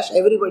car crash.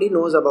 Everybody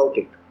knows about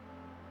it.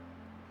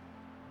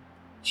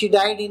 She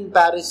died in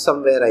Paris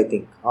somewhere, I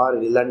think, or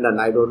London.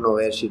 I don't know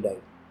where she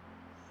died.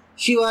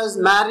 She was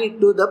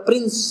married to the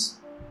Prince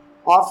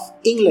of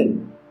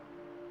England.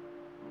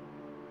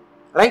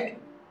 Right?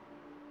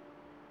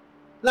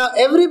 Now,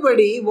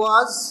 everybody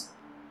was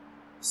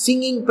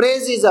singing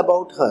praises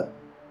about her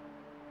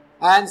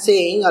and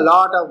saying a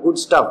lot of good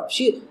stuff.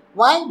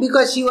 Why?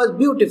 Because she was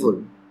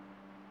beautiful.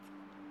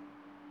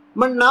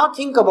 But now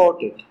think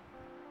about it.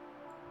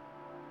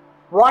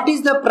 What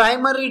is the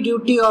primary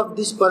duty of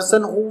this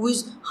person who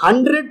is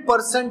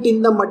 100%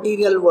 in the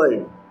material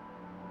world?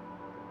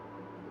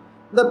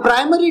 the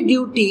primary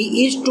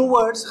duty is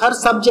towards her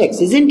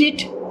subjects, isn't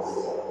it?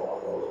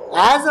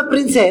 As a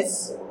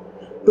princess,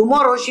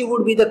 tomorrow she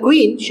would be the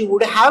queen, she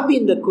would have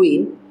been the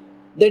queen.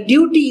 The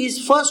duty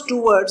is first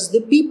towards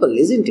the people,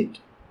 isn't it?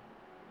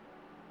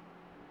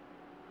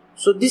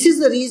 So this is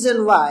the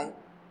reason why,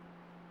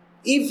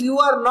 if you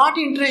are not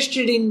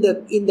interested in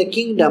the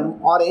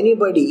kingdom or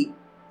anybody,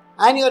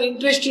 and you are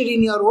interested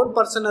in your own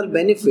personal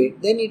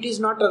benefit, then it is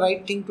not a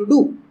right thing to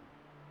do.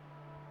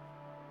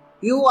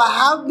 You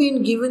have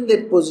been given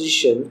that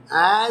position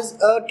as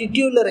a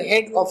titular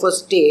head of a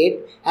state,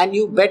 and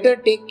you better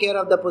take care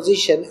of the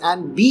position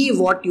and be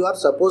what you are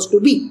supposed to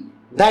be.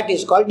 That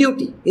is called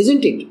duty,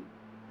 isn't it?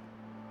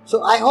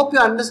 So I hope you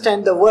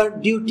understand the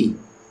word duty.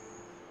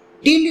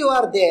 Till you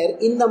are there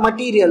in the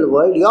material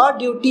world, your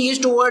duty is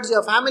towards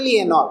your family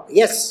and all.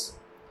 Yes.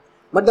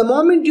 But the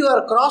moment you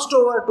are crossed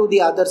over to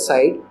the other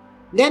side,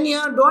 then you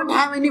don't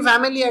have any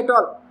family at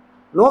all.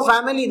 No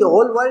family, the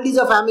whole world is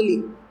a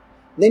family.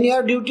 Then you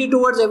have duty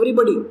towards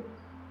everybody.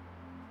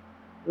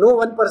 No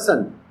one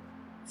person.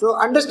 So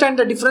understand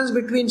the difference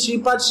between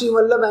Sripad Sri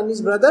Vallabh and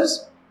his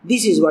brothers.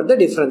 This is what the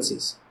difference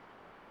is.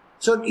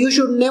 So you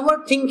should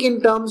never think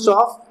in terms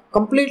of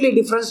completely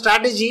different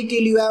strategy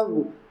till you have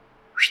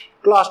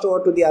crossed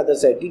over to the other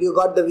side, till you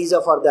got the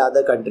visa for the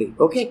other country.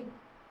 Okay?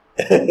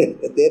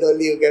 There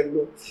only you can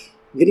go.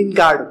 Green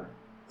card.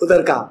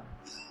 Udhar ka.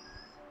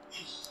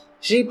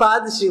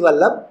 Sripad Sri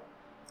Vallabh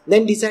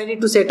then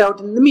decided to set out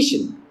in the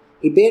mission.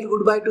 He bade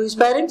goodbye to his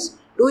parents.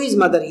 To his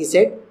mother he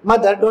said,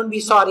 "Mother, don't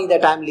be sorry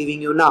that I am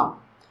leaving you now.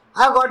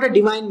 I have got a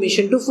divine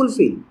mission to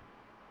fulfill."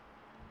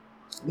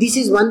 This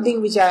is one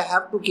thing which I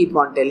have to keep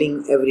on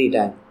telling every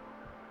time.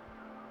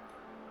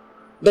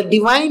 The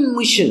divine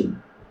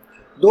mission,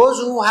 those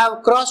who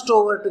have crossed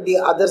over to the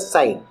other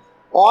side,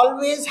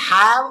 always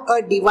have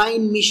a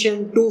divine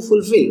mission to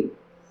fulfill.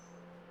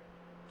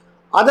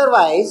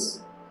 Otherwise,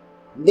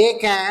 they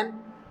can,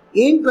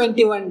 in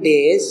 21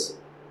 days,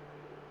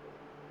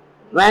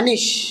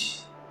 vanish.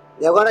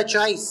 They have got a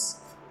choice.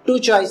 Two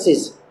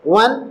choices.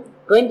 One,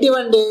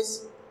 21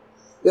 days,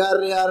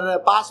 your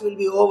pass will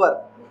be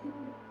over.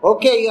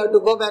 Okay, you have to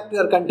go back to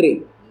your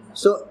country.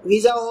 So,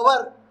 visa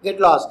over, get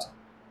lost.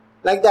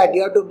 Like that,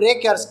 you have to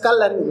break your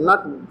skull and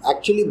not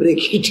actually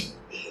break it.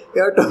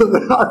 You have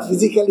to not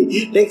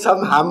physically take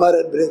some hammer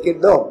and break it.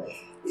 No.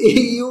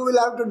 You will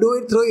have to do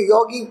it through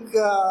yogic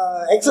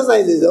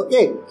exercises,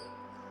 okay?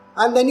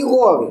 And then you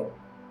go away.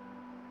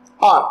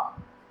 Or,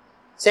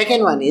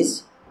 second one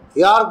is,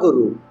 your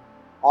guru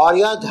or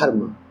your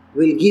dharma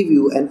will give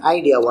you an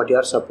idea what you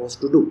are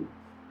supposed to do.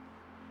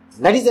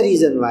 That is the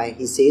reason why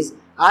he says,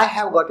 I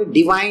have got a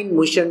divine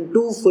mission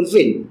to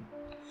fulfill.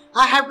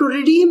 I have to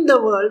redeem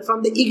the world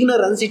from the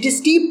ignorance it is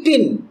steeped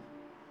in.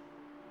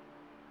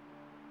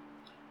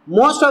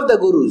 Most of the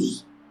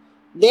gurus,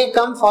 they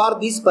come for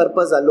this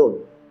purpose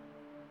alone.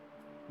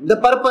 The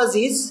purpose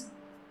is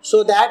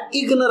so that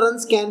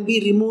ignorance can be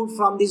removed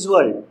from this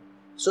world.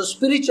 So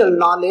spiritual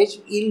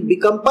knowledge will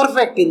become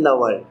perfect in the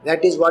world.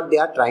 That is what they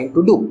are trying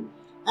to do.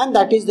 And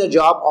that is the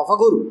job of a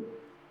guru.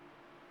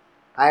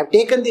 I have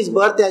taken this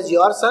birth as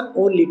your son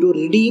only to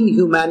redeem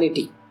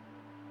humanity.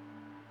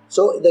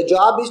 So the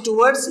job is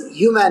towards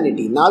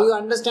humanity. Now you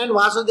understand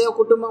Vasudeva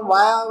Kutumbam, why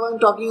I am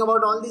talking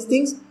about all these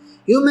things?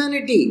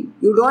 Humanity.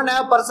 You don't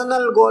have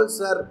personal goals,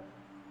 sir.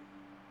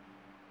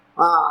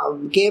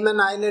 Cayman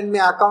Island में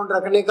account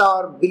रखने का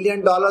और $1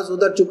 billion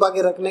उधर छुपा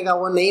के रखने का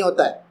वो नहीं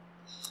होता है.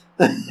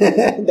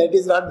 That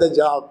is not the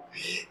job.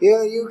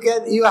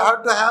 You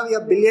have to have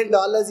your $1 billion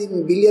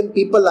in billion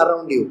people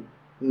around you.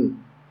 $1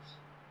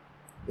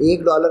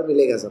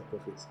 मिलेगा सबको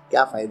फिर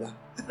क्या फायदा?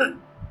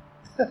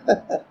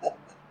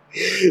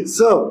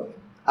 So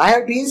I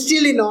have to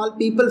instill in all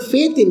people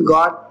faith in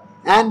God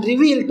and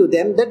reveal to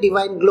them the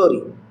divine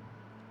glory.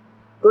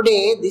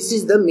 Today, this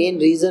is the main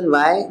reason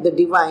why the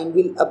divine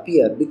will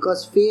appear,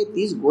 because faith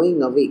is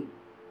going away.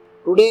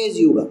 Today's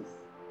Yuga.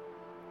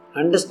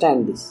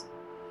 Understand this.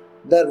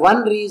 The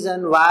one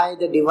reason why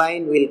the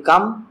divine will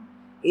come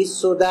is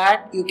so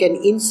that you can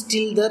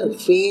instill the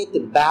faith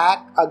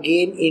back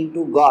again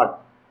into God.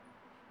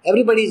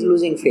 Everybody is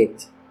losing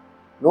faith.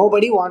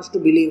 Nobody wants to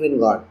believe in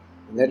God.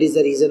 That is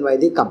the reason why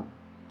they come.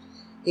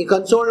 He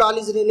consoled all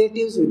his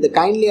relatives with the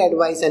kindly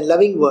advice and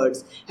loving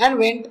words and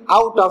went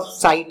out of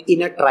sight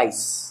in a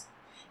trice.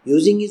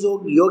 Using his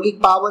yogic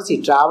powers,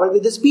 he travelled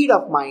with the speed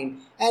of mind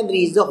and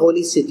reached the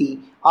holy city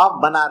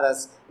of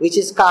Banaras, which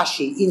is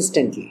Kashi,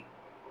 instantly.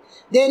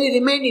 There he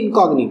remained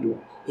incognito.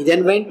 He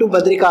then went to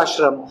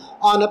Badrikashram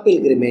on a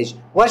pilgrimage,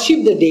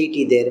 worshipped the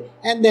deity there,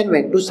 and then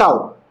went to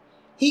south.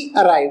 He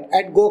arrived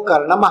at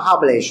Gokarna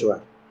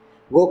Mahabaleshwar.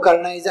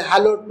 Gokarna is a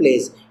hallowed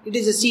place. It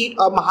is the seat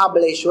of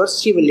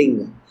Mahabaleshwar's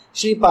Shivalinga.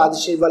 Sripad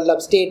Sri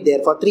Vallabh stayed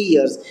there for 3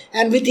 years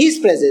and with his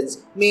presence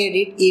made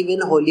it even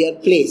holier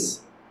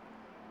place.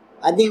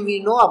 I think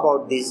we know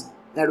about this,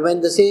 that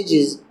when the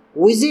sages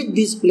visit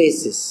these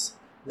places,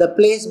 the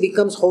place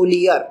becomes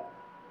holier.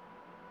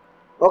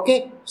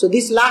 Okay, so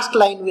this last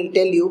line will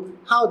tell you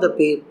how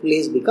the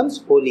place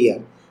becomes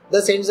holier.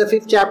 Thus ends the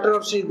 5th chapter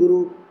of Sri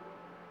Guru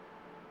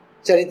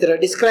Charitra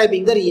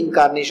describing the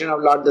reincarnation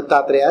of Lord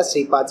Dattatreya,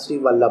 Sripad Sri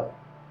Vallabh.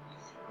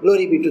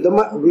 Glory to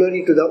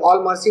the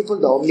all merciful,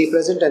 the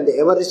omnipresent and the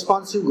ever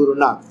responsive Guru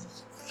Nanak.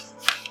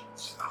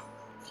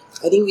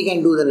 I think we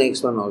can do the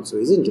next one also,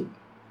 isn't it?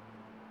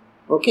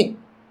 Okay?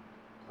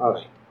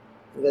 Alright.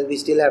 Because we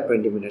still have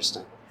 20 minutes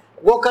time.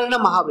 Gokarna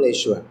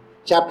Mahabaleshwar.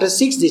 Chapter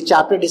 6, this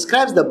chapter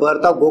describes the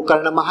birth of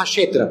Gokarna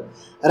Mahashetra.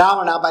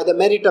 Ravana, by the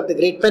merit of the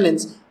great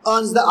penance,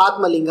 earns the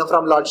Atmalinga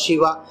from Lord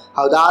Shiva.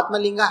 How the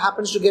Atmalinga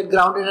happens to get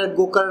grounded at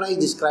Gokarna is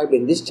described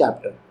in this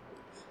chapter.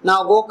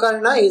 Now,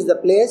 Gokarna is the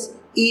place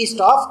east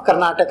of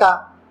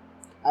Karnataka.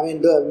 I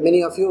mean,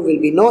 many of you will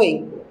be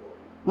knowing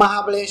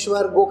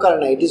Mahabaleshwar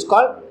Gokarna. It is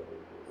called,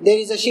 there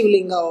is a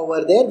Shivlinga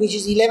over there which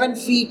is 11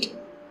 feet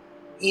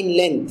in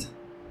length.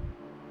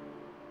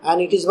 And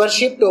it is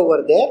worshipped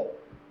over there.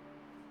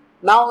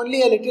 Now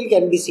only a little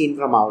can be seen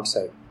from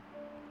outside.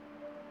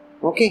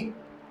 Okay.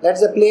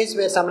 That's the place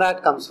where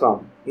Samrat comes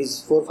from.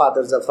 His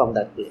forefathers are from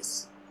that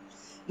place.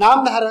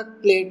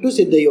 Namdharak played to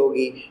Siddha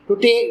Yogi to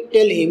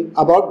tell him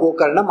about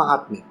Gokarna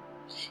Mahatmya.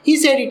 He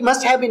said it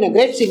must have been a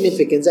great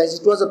significance as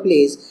it was a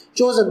place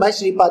chosen by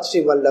Sripad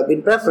Sri Vallabh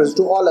in preference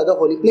to all other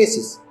holy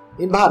places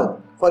in Bharat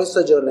for his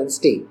sojourn and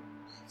stay.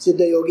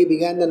 Siddha Yogi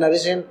began the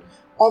narration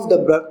of the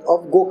birth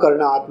of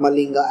Gokarna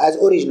Atmalinga as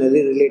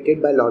originally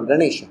related by Lord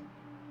Ganesha.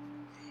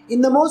 In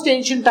the most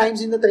ancient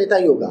times in the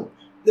Treta Yuga,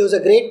 there was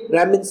a great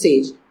Brahmin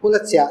sage,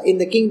 Pulatsya, in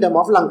the kingdom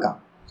of Lanka.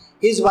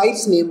 His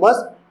wife's name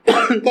was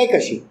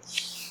Kaikashi.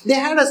 They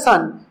had a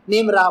son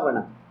named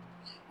Ravana,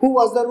 who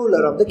was the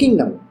ruler of the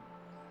kingdom.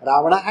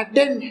 Ravana had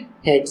 10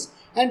 heads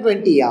and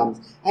 20 arms,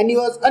 and he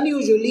was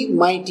unusually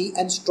mighty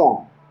and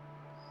strong.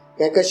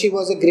 Kaikashi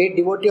was a great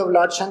devotee of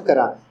Lord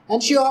Shankara,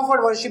 and she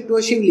offered worship to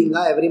a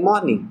Shivlinga every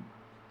morning.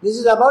 This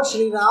is about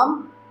Sri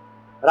Ram,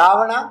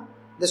 Ravana,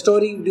 the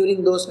story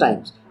during those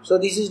times. So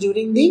this is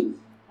during the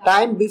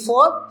time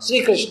before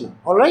Sri Krishna.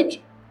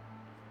 Alright?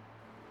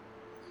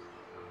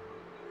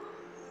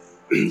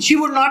 She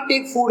would not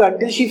take food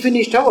until she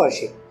finished her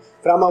worship.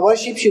 From her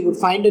worship she would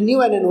find a new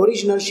and an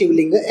original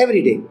Shivlinga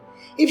every day.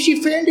 If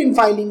she failed in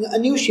finding a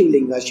new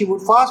Shivlinga, she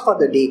would fast for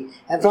the day,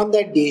 and from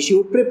that day she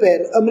would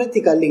prepare a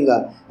Mritika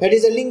Linga, that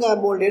is a Linga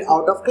molded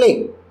out of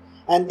clay.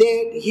 And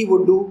there he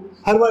would do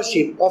her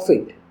worship of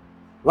it.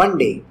 One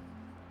day,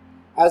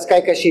 as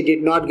Kaikashi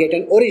did not get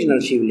an original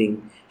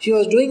Shivling, she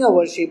was doing a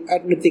worship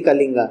at Mritika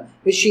Linga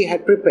which she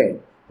had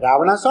prepared.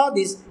 Ravana saw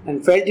this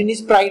and felt in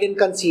his pride and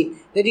conceit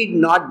that it did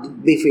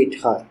not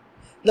befit her.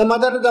 The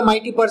mother of the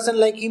mighty person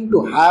like him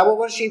to have a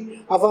worship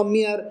of a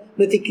mere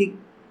Mritika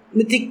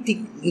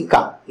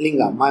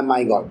Linga,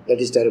 my God, that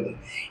is terrible,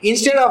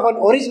 instead of an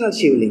original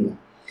Shivlinga.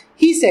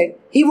 He said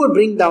he would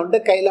bring down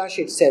the Kailash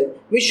itself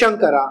with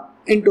Shankara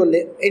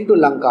into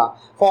Lanka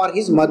for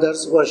his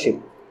mother's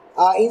worship.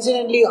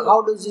 Incidentally,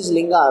 how does this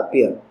Linga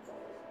appear?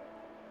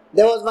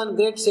 There was one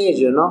great sage,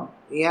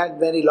 he had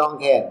very long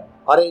hair,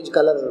 orange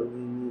color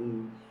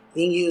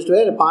thing he used to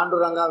wear.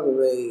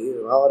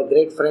 Panduranga, our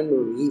great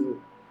friend, he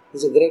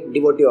is a great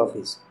devotee of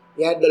his.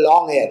 He had the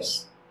long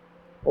hairs.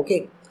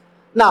 Okay.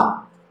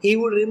 Now, he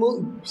would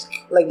remove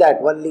like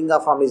that one Linga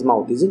from his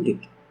mouth, isn't it?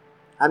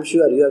 I'm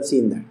sure you have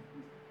seen that.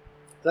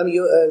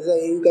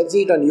 You can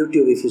see it on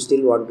YouTube if you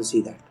still want to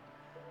see that.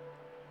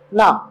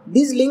 Now,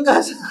 these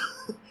Lingas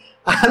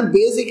are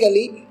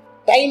basically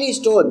tiny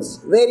stones,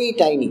 very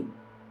tiny.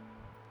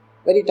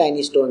 Very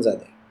tiny stones are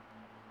there.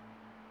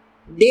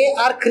 They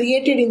are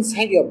created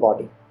inside your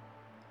body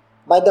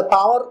by the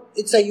power,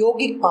 it's a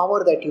yogic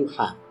power that you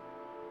have.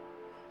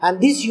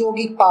 And this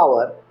yogic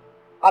power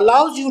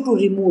allows you to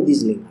remove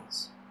these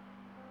lingas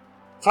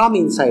from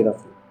inside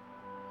of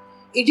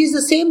you. It is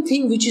the same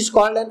thing which is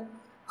called an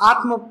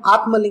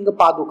Atmalinga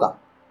Paduka.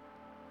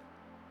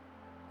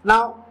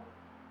 Now,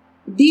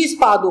 these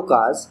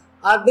Padukas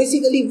are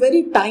basically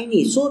very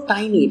tiny, so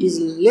tiny, it is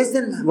less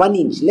than 1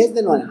 inch,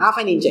 half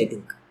an inch I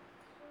think.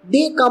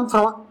 They come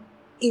from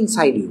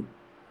inside you,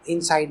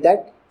 inside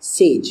that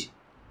sage.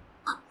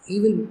 He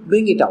will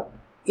bring it out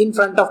in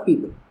front of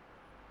people.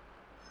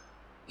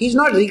 He is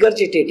not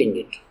regurgitating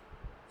it.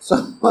 So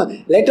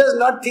let us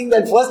not think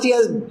that first he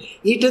has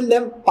eaten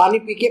them, पानी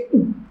P के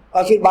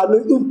और फिर बाद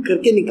में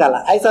करके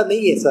निकाला. ऐसा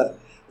नहीं है sir.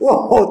 वो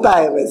होता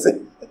है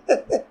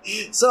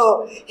वैसे.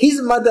 So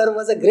his mother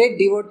was a great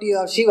devotee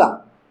of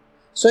Shiva.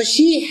 So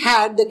she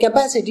had the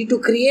capacity to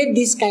create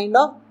this kind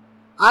of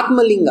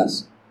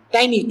Atmalingas,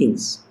 tiny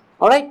things.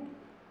 Alright?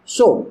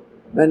 So,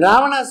 when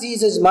Ravana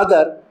sees his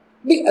mother,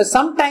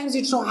 sometimes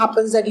it so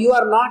happens that you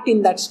are not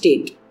in that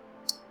state.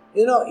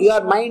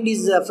 Your mind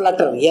is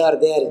flutter here,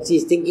 there, she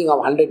is thinking of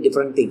 100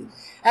 different things.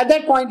 At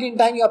that point in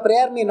time, your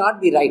prayer may not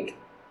be right.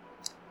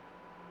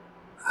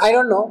 I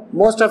don't know,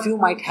 most of you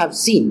might have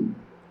seen.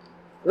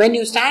 When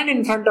you stand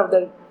in front of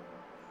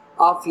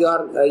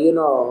your,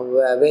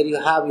 where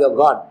you have your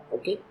God,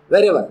 okay,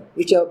 wherever,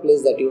 whichever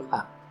place that you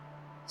have.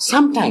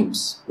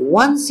 Sometimes,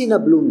 once in a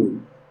blue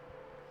moon,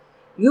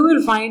 you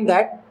will find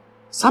that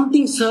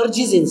something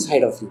surges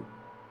inside of you.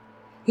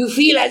 You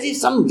feel as if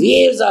some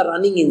waves are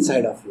running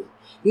inside of you.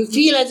 You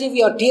feel as if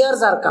your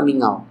tears are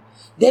coming out.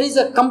 There is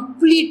a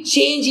complete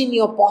change in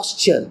your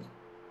posture.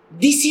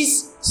 This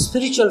is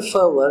spiritual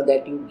fervor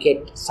that you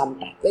get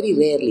sometimes. Very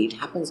rarely. It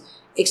happens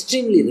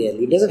extremely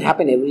rarely. It doesn't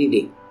happen every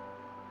day.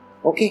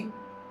 Okay?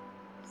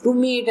 To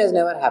me, it has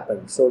never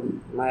happened. So,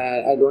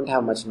 I don't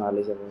have much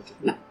knowledge about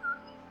it.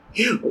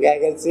 Okay, I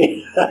can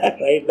say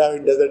right now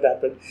it doesn't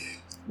happen.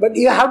 But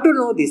you have to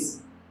know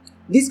this.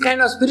 This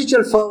kind of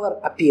spiritual fervor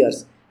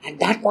appears. At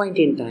that point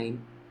in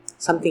time,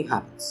 something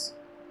happens.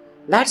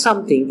 That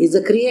something is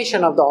the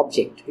creation of the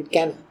object. It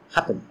can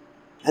happen.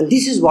 And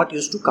this is what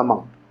used to come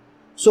out.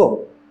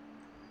 So,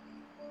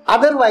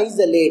 otherwise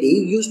the lady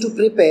used to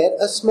prepare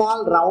a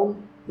small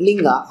round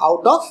linga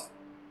out of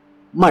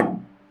mud.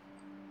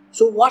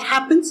 So what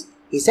happens?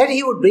 He said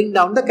he would bring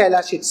down the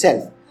Kailash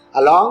itself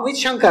along with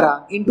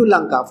Shankara into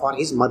Lanka for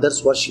his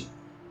mother's worship.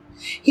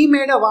 He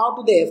made a vow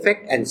to the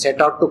effect and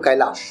set out to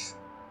Kailash.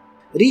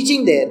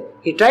 Reaching there,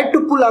 he tried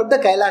to pull out the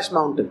Kailash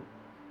mountain.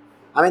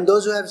 I mean,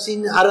 those who have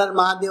seen Har Har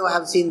Mahadev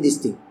have seen this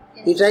thing.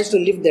 He tries to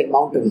lift that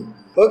mountain.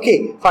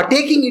 Okay, for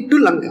taking it to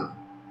Lanka,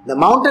 the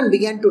mountain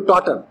began to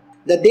totter.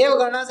 The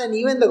Devaganas and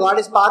even the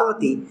goddess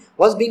Parvati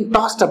was being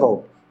tossed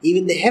about.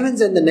 Even the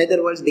heavens and the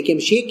netherworlds became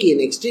shaky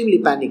and extremely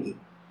panicky.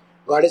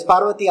 Goddess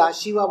Parvati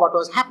asked Shiva what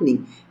was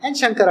happening, and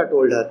Shankara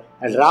told her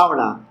that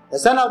Ravana, the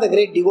son of the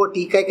great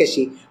devotee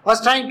Kaikashi,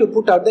 was trying to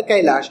put out the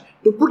Kailash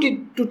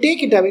to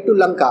take it away to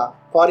Lanka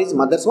for his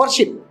mother's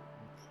worship.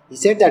 He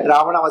said that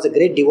Ravana was a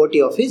great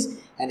devotee of his,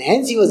 and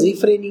hence he was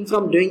refraining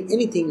from doing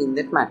anything in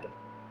that matter.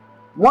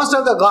 Most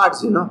of the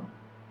gods,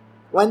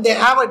 when they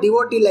have a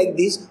devotee like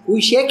this, who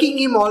is shaking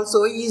him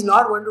also, he is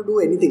not going to do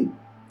anything.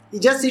 He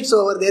just sits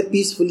over there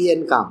peacefully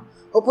and calm.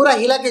 और पूरा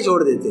हिला के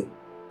छोड़ देते.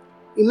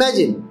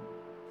 Imagine,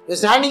 you're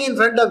standing in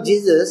front of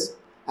Jesus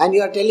and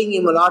you are telling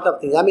him a lot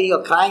of things. I mean,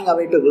 you're crying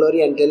away to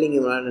glory and telling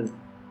him.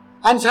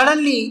 And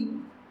suddenly,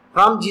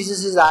 from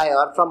Jesus' eye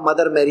or from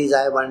Mother Mary's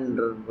eye,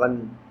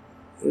 one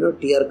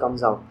tear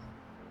comes out.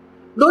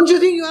 Don't you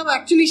think you have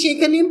actually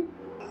shaken him?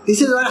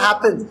 This is what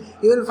happens.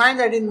 You will find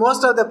that in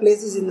most of the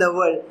places in the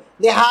world,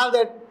 they have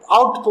that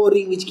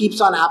outpouring which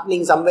keeps on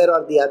happening somewhere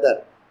or the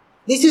other.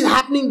 This is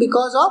happening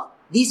because of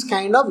these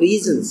kind of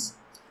reasons.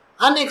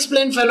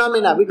 Unexplained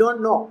phenomena, we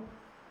don't know.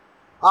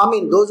 I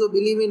mean, those who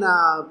believe in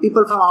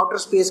people from outer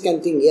space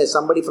can think, yes,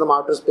 somebody from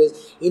outer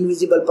space,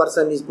 invisible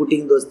person is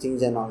putting those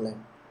things and all that.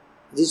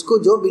 जिसको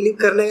जो believe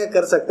करने का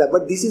कर सकता है,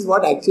 but this is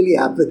what actually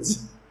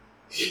happens.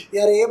 They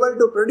are able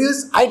to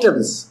produce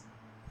items.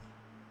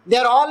 They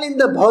are all in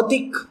the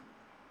bhautik.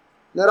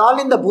 They are all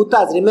in the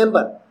bhutas.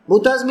 Remember,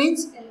 bhutas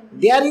means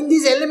they are in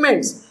these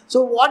elements.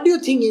 So what do you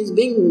think is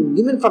being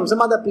given from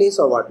some other place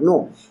or what?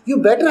 No. You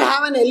better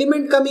have an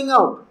element coming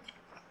out.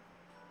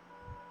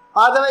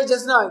 Otherwise,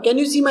 just now, can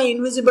you see my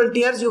invisible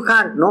tears? You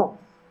can't. No.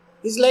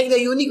 It's like the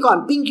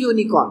unicorn, pink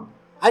unicorn.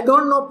 I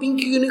don't know pink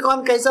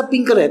unicorn कैसा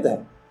pink रहता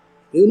है.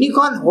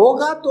 Unicorn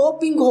होगा तो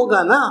pink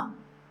होगा ना.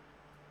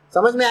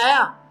 समझ में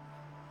आया?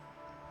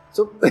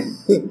 So,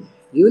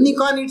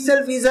 unicorn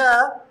itself is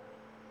a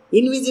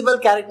invisible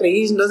character.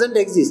 He doesn't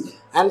exist.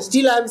 And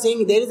still I am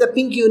saying there is a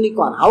pink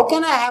unicorn. How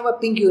can I have a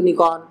pink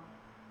unicorn?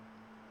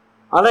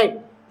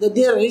 Alright.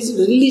 Their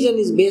religion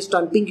is based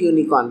on pink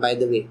unicorn, by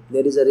the way.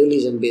 There is a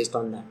religion based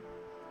on that.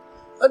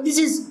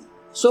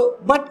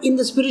 But in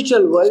the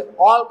spiritual world,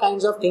 all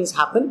kinds of things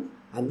happen.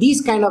 And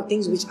these kind of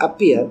things which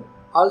appear,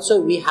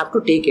 also we have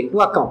to take into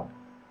account.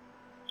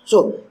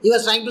 So, he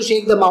was trying to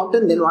shake the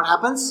mountain, then what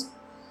happens?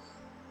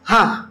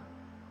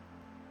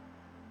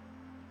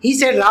 He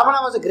said Ravana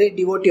was a great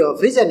devotee of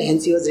his and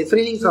hence he was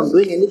refraining from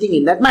doing anything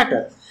in that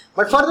matter.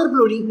 But further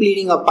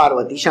pleading of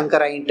Parvati,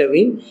 Shankara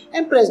intervened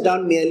and pressed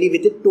down merely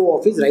with the toe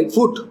of his right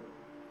foot.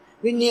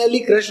 We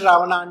nearly crushed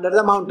Ravana under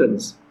the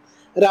mountains.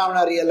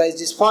 Ravana realized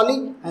his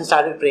folly and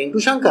started praying to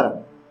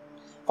Shankara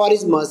for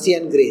his mercy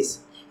and grace.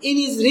 In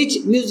his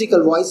rich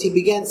musical voice, he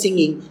began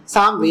singing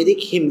some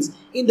Vedic hymns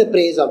in the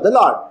praise of the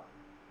Lord.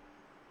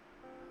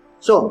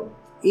 So,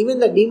 even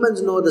the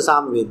demons know the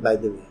Samved, by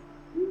the way.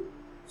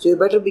 So you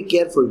better be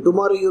careful.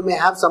 Tomorrow you may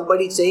have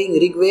somebody saying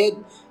Rig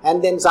Ved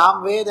and then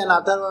Samved and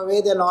Atharva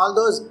Ved and all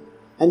those,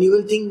 and you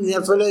will think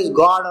their fellow is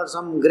God or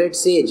some great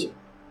sage.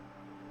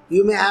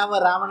 You may have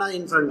a Ravana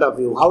in front of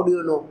you. How do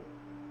you know?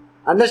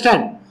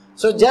 Understand?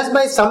 So just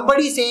by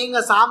somebody saying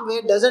a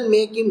Samved doesn't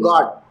make him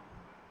God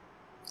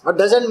or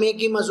doesn't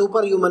make him a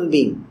superhuman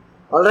being.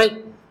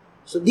 Alright?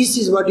 So this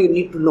is what you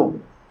need to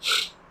know.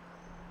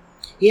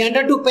 He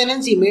undertook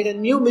penance. He made a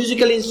new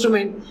musical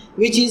instrument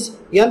which is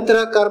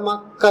Yantra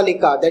Karma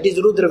Kalika, that is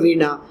Rudra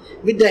Veena,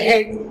 with the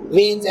head,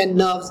 veins and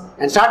nerves,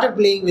 and started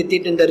playing with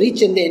it in the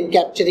rich and the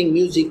encapturing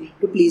music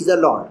to please the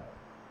Lord.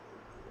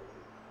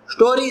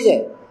 Stories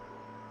है,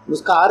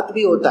 उसका अर्थ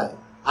भी होता है.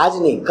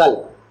 आज नहीं,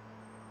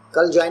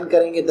 कल join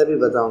करेंगे तभी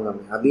बताऊंगा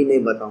मैं, अभी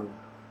नहीं बताऊंगा.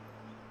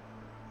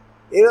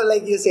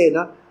 Like you say,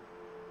 na?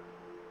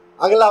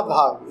 अगला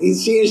भाग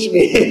is शेष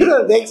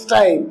में, next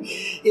time.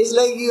 It's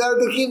like you have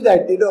to keep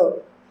that,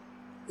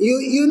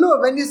 You know,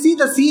 when you see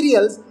the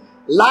serials,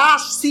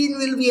 last scene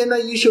will be,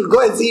 you should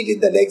go and see it in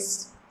the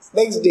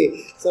next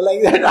day. So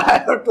like that, I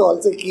have to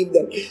also keep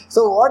that.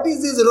 So what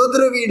is this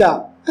Rudra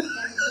Veena?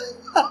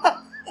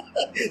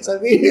 So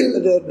we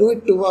will do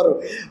it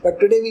tomorrow. But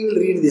today we will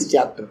read this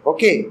chapter.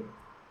 Okay?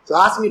 So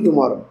ask me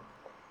tomorrow.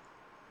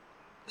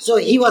 So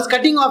he was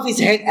cutting off his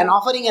head and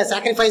offering a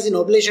sacrifice in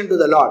oblation to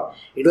the Lord.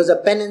 It was a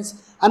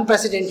penance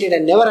unprecedented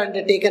and never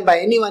undertaken by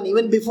anyone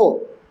even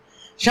before.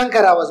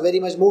 Shankara was very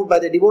much moved by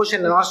the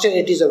devotion and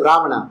austerities of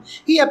Ravana.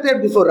 He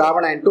appeared before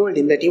Ravana and told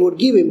him that he would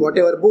give him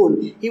whatever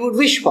boon he would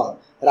wish for.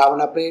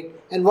 Ravana prayed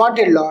and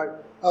wanted Lord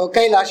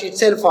Kailash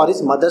itself for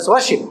his mother's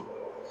worship.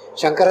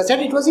 Shankara said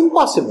it was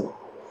impossible.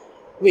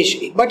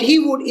 But he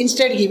would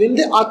instead give him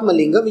the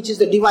Atmalinga, which is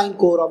the divine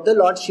core of the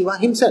Lord Shiva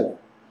himself.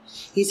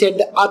 He said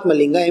the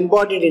Atmalinga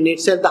embodied in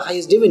itself the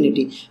highest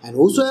divinity, and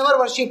whosoever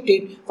worshipped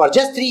it for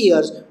just 3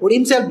 years would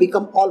himself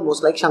become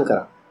almost like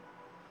Shankara.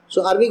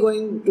 So are we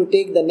going to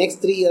take the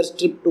next 3 years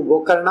trip to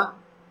Gokarna?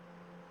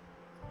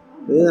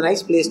 This is a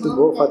nice place to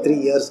go for 3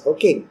 years.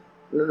 Okay.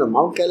 No,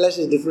 Mount Kailash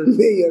is different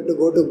way. You have to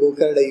go to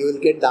Gokarna. You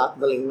will get the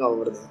Atmalinga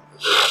over there.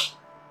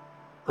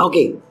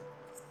 Okay.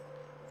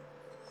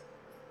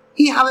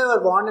 He, however,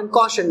 warned and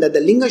cautioned that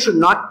the linga should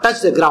not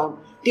touch the ground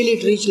till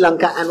it reached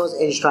Lanka and was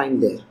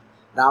enshrined there.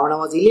 Ravana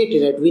was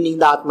elated at winning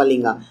the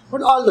Atmalinga,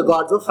 but all the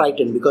gods were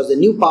frightened because the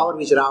new power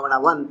which Ravana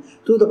won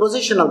through the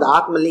possession of the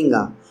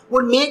Atmalinga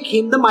would make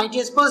him the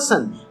mightiest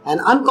person, and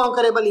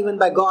unconquerable even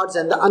by gods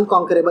and the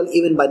unconquerable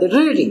even by the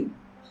Trinity.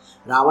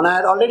 Ravana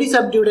had already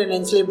subdued and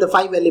enslaved the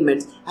 5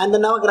 elements and the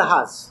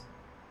Navagrahas.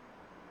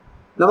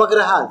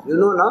 Navagrahas, you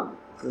know, no?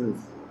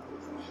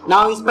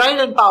 Now his pride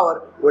and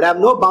power would have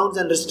no bounds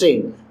and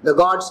restraint. The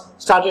gods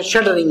started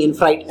shuddering in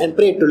fright and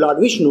prayed to Lord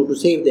Vishnu to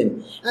save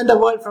them and the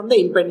world from the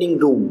impending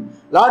doom.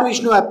 Lord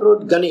Vishnu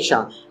approached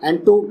Ganesha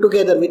and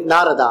together with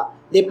Narada,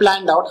 they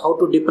planned out how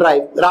to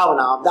deprive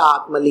Ravana of the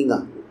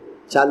Atmalinga.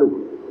 Chalu.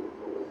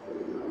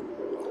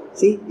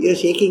 See, you are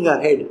shaking your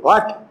head.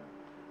 What?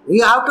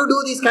 You have to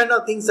do these kind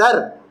of things,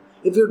 sir.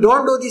 If you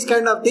don't do these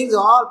kind of things,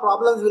 all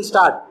problems will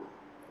start.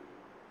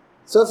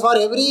 So for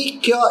every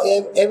cure,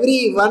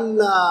 every one,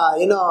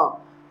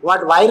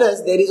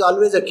 virus, there is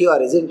always a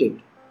cure, isn't it?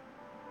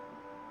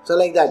 So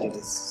like that it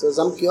is. So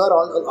some cure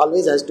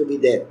always has to be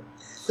there.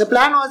 The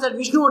plan was that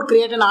Vishnu would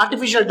create an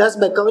artificial dust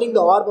by covering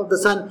the orb of the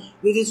sun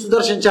with his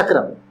Sudarshan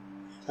Chakra.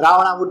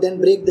 Ravana would then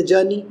break the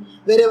journey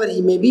wherever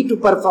he may be to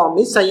perform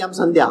his Sayam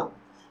Sandhya.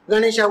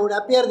 Ganesha would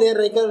appear there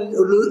like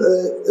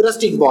a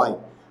rustic boy.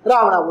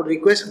 Ravana would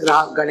request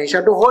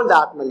Ganesha to hold the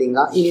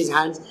Atmalinga in his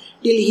hands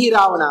till he,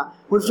 Ravana,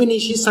 would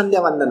finish his Sandhya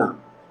Vandana.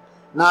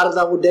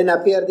 Narada would then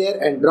appear there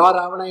and draw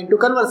Ravana into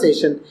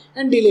conversation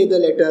and delay the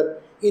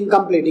latter in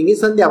completing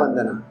his Sandhya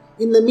Vandana.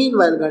 In the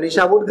meanwhile,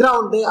 Ganesha would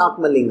ground the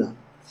Atmalinga.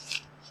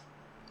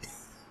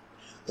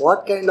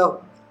 What kind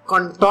of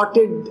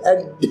contorted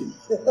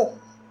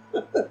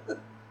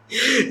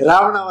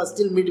Ravana was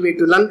still midway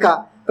to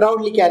Lanka,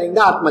 proudly carrying the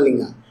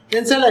Atmalinga.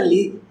 Then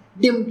suddenly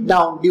dimmed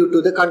down due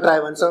to the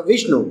contrivance of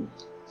Vishnu.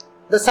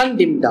 The sun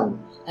dimmed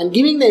down, and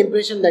giving the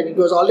impression that it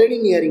was already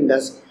nearing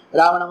dusk,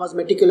 Ravana was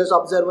meticulous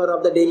observer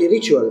of the daily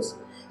rituals,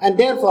 and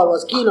therefore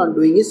was keen on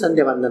doing his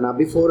Sandhya Vandana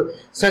before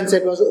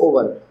sunset was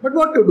over. But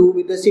what to do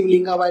with the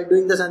Shivlinga while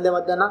doing the Sandhya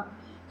Vandana?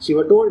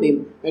 Shiva told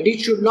him that it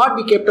should not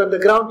be kept on the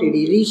ground till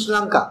he reached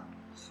Lanka.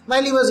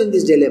 While he was in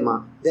this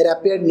dilemma, there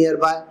appeared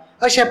nearby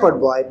a shepherd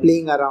boy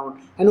playing around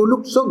and who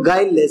looked so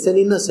guileless and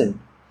innocent.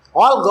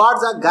 All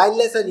gods are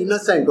guileless and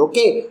innocent,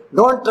 okay?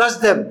 Don't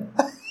trust them.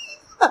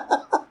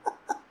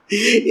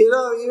 Even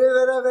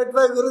when I met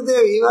my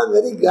Gurudev, he was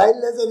very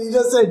guileless and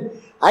innocent.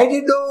 I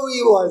didn't know who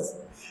he was.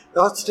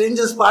 The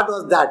strangest part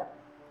was that.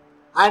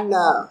 And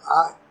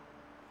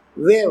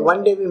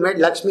one day we met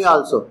Lakshmi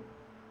also.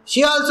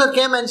 She also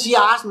came and she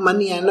asked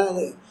money. And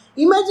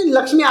imagine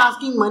Lakshmi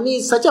asking money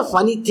is such a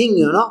funny thing,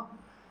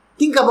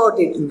 Think about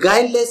it.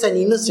 Guileless and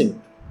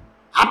innocent.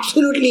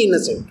 Absolutely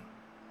innocent.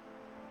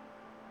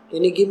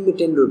 Can you give me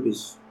 10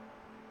 rupees?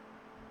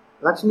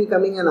 Lakshmi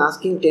coming and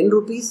asking 10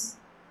 rupees?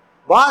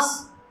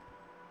 Boss,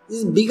 this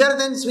is bigger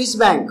than Swiss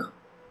Bank.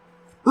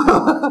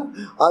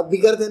 Or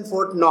bigger than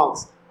Fort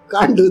Knox.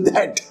 Can't do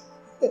that.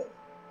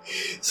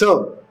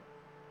 So,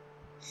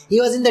 he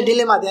was in the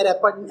dilemma there.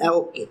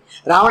 Okay.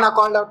 Ravana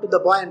called out to the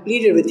boy and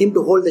pleaded with him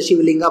to hold the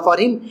Shivlinga for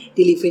him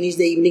till he finished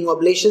the evening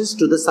oblations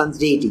to the sun's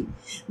deity.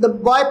 The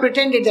boy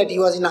pretended that he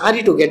was in a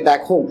hurry to get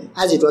back home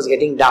as it was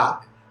getting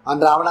dark. On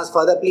Ravana's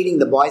further pleading,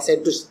 the boy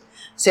said,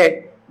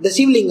 the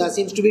Shivlinga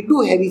seems to be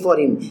too heavy for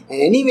him,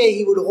 and anyway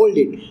he would hold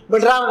it.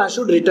 But Ravana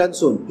should return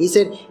soon. He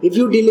said, if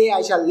you delay,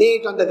 I shall lay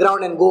it on the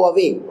ground and go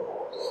away.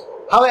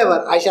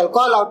 However, I shall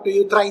call out to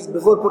you thrice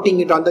before putting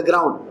it on the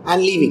ground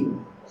and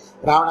leaving.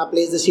 Ravana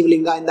placed the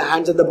Shivlinga in the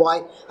hands of the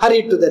boy,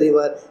 hurried to the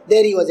river.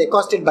 There he was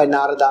accosted by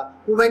Narada,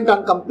 who went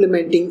on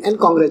complimenting and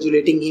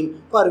congratulating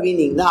him for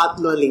winning the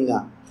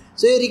Atmalinga.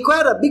 So you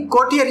require a big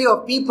coterie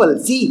of people,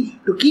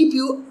 to keep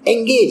you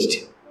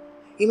engaged.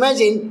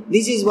 Imagine,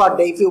 this is what,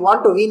 if you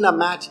want to win a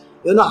match,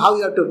 you know how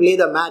you have to play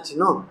the match,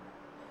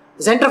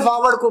 Center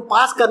forward को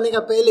pass करने का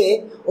पहले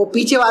वो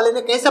पीछे वाले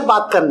ने कैसा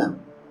बात करना?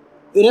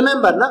 You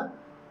remember ना?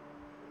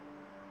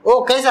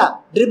 वो कैसा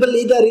ड्रिबल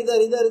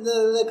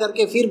इधर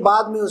करके फिर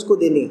बाद में उसको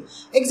देनी.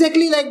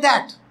 Exactly like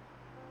that.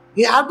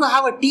 You have to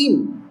have a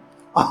team.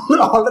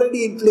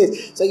 already in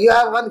place. So you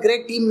have one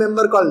great team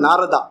member called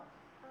Narada.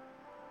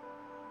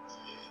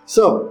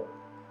 So,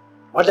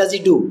 what does he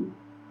do?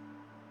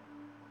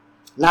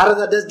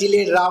 Narada thus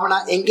delayed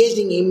Ravana,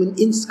 engaging him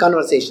in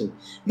conversation.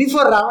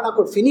 Before Ravana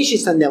could finish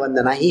his Sandhya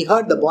Vandana, he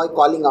heard the boy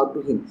calling out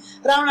to him.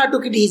 Ravana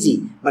took it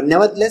easy, but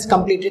nevertheless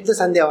completed the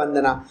Sandhya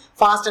Vandana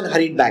fast and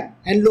hurried back.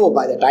 And lo,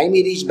 by the time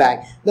he reached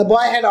back, the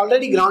boy had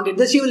already grounded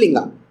the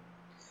Shivlinga.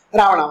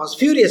 Ravana was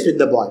furious with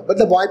the boy, but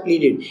the boy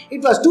pleaded,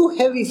 "It was too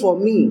heavy for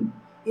me."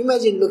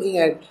 Imagine looking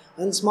at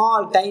a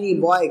small tiny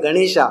boy,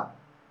 Ganesha.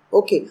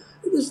 Okay,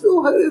 it is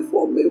so heavy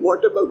for me,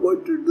 what am I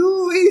going to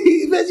do?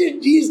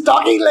 Imagine he is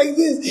talking like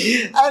this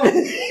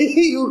and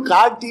you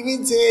can't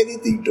even say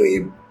anything to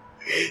him.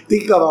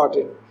 Think about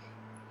it.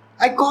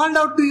 I called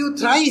out to you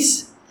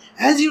thrice.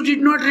 As you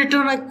did not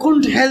return, I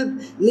couldn't help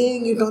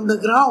laying it on the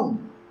ground.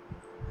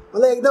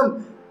 मतलब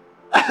एकदम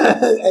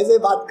ऐसे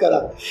बात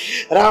करा.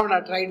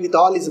 Ravana tried with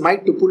all his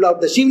might to pull out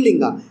the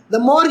Shivlinga. The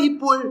more he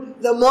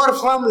pulled, the more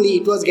firmly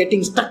it was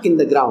getting stuck in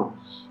the ground.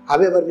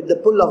 However, with the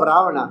pull of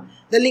Ravana,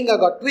 the linga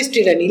got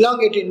twisted and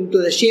elongated into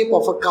the shape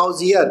of a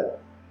cow's ear.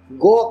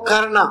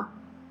 Gokarna.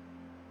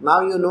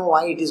 Now you know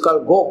why it is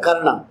called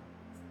Gokarna.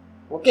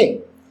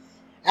 Okay.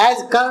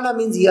 As Karna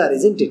means ear,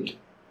 isn't it?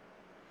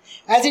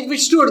 As it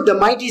withstood the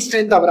mighty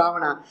strength of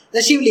Ravana, the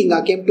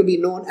Shivlinga came to be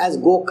known as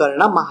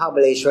Gokarna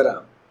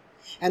Mahabaleshwara.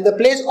 And the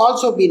place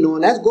also be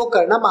known as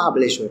Gokarna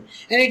Mahabaleshwar.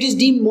 And it is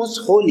deemed most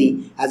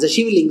holy as the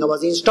Shivlinga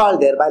was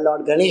installed there by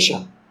Lord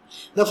Ganesha,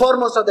 the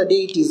foremost of the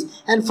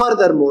deities, and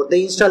furthermore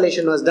the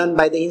installation was done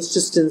by the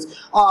instance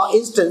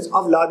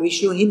of Lord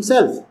Vishnu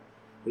himself.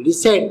 It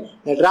is said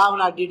that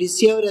Ravana did his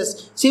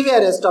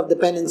severest of the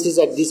penances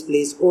at this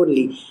place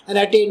only and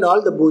attained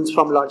all the boons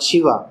from Lord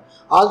Shiva.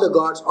 All the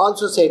gods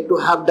also said to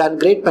have done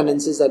great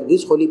penances at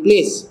this holy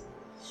place.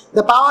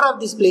 The power of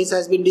this place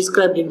has been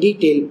described in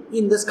detail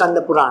in the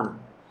Skanda Purana.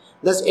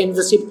 Thus ends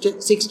the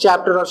 6th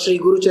chapter of Sri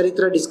Guru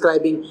Charitra,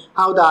 describing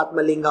how the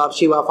Atmalinga of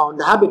Shiva found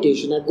the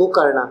habitation at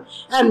Gokarna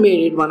and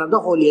made it one of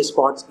the holiest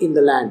spots in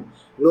the land.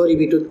 Glory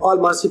be to the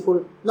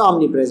all-merciful, the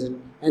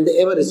omnipresent, and the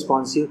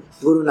ever-responsive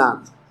Guru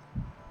Nath.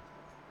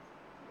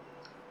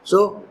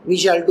 So, we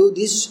shall do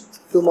this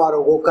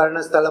tomorrow,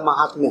 Gokarna Sthala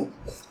Mahatmya.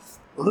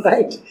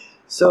 Alright?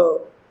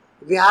 So,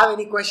 if you have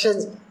any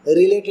questions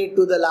related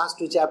to the last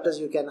two chapters,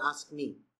 you can ask me.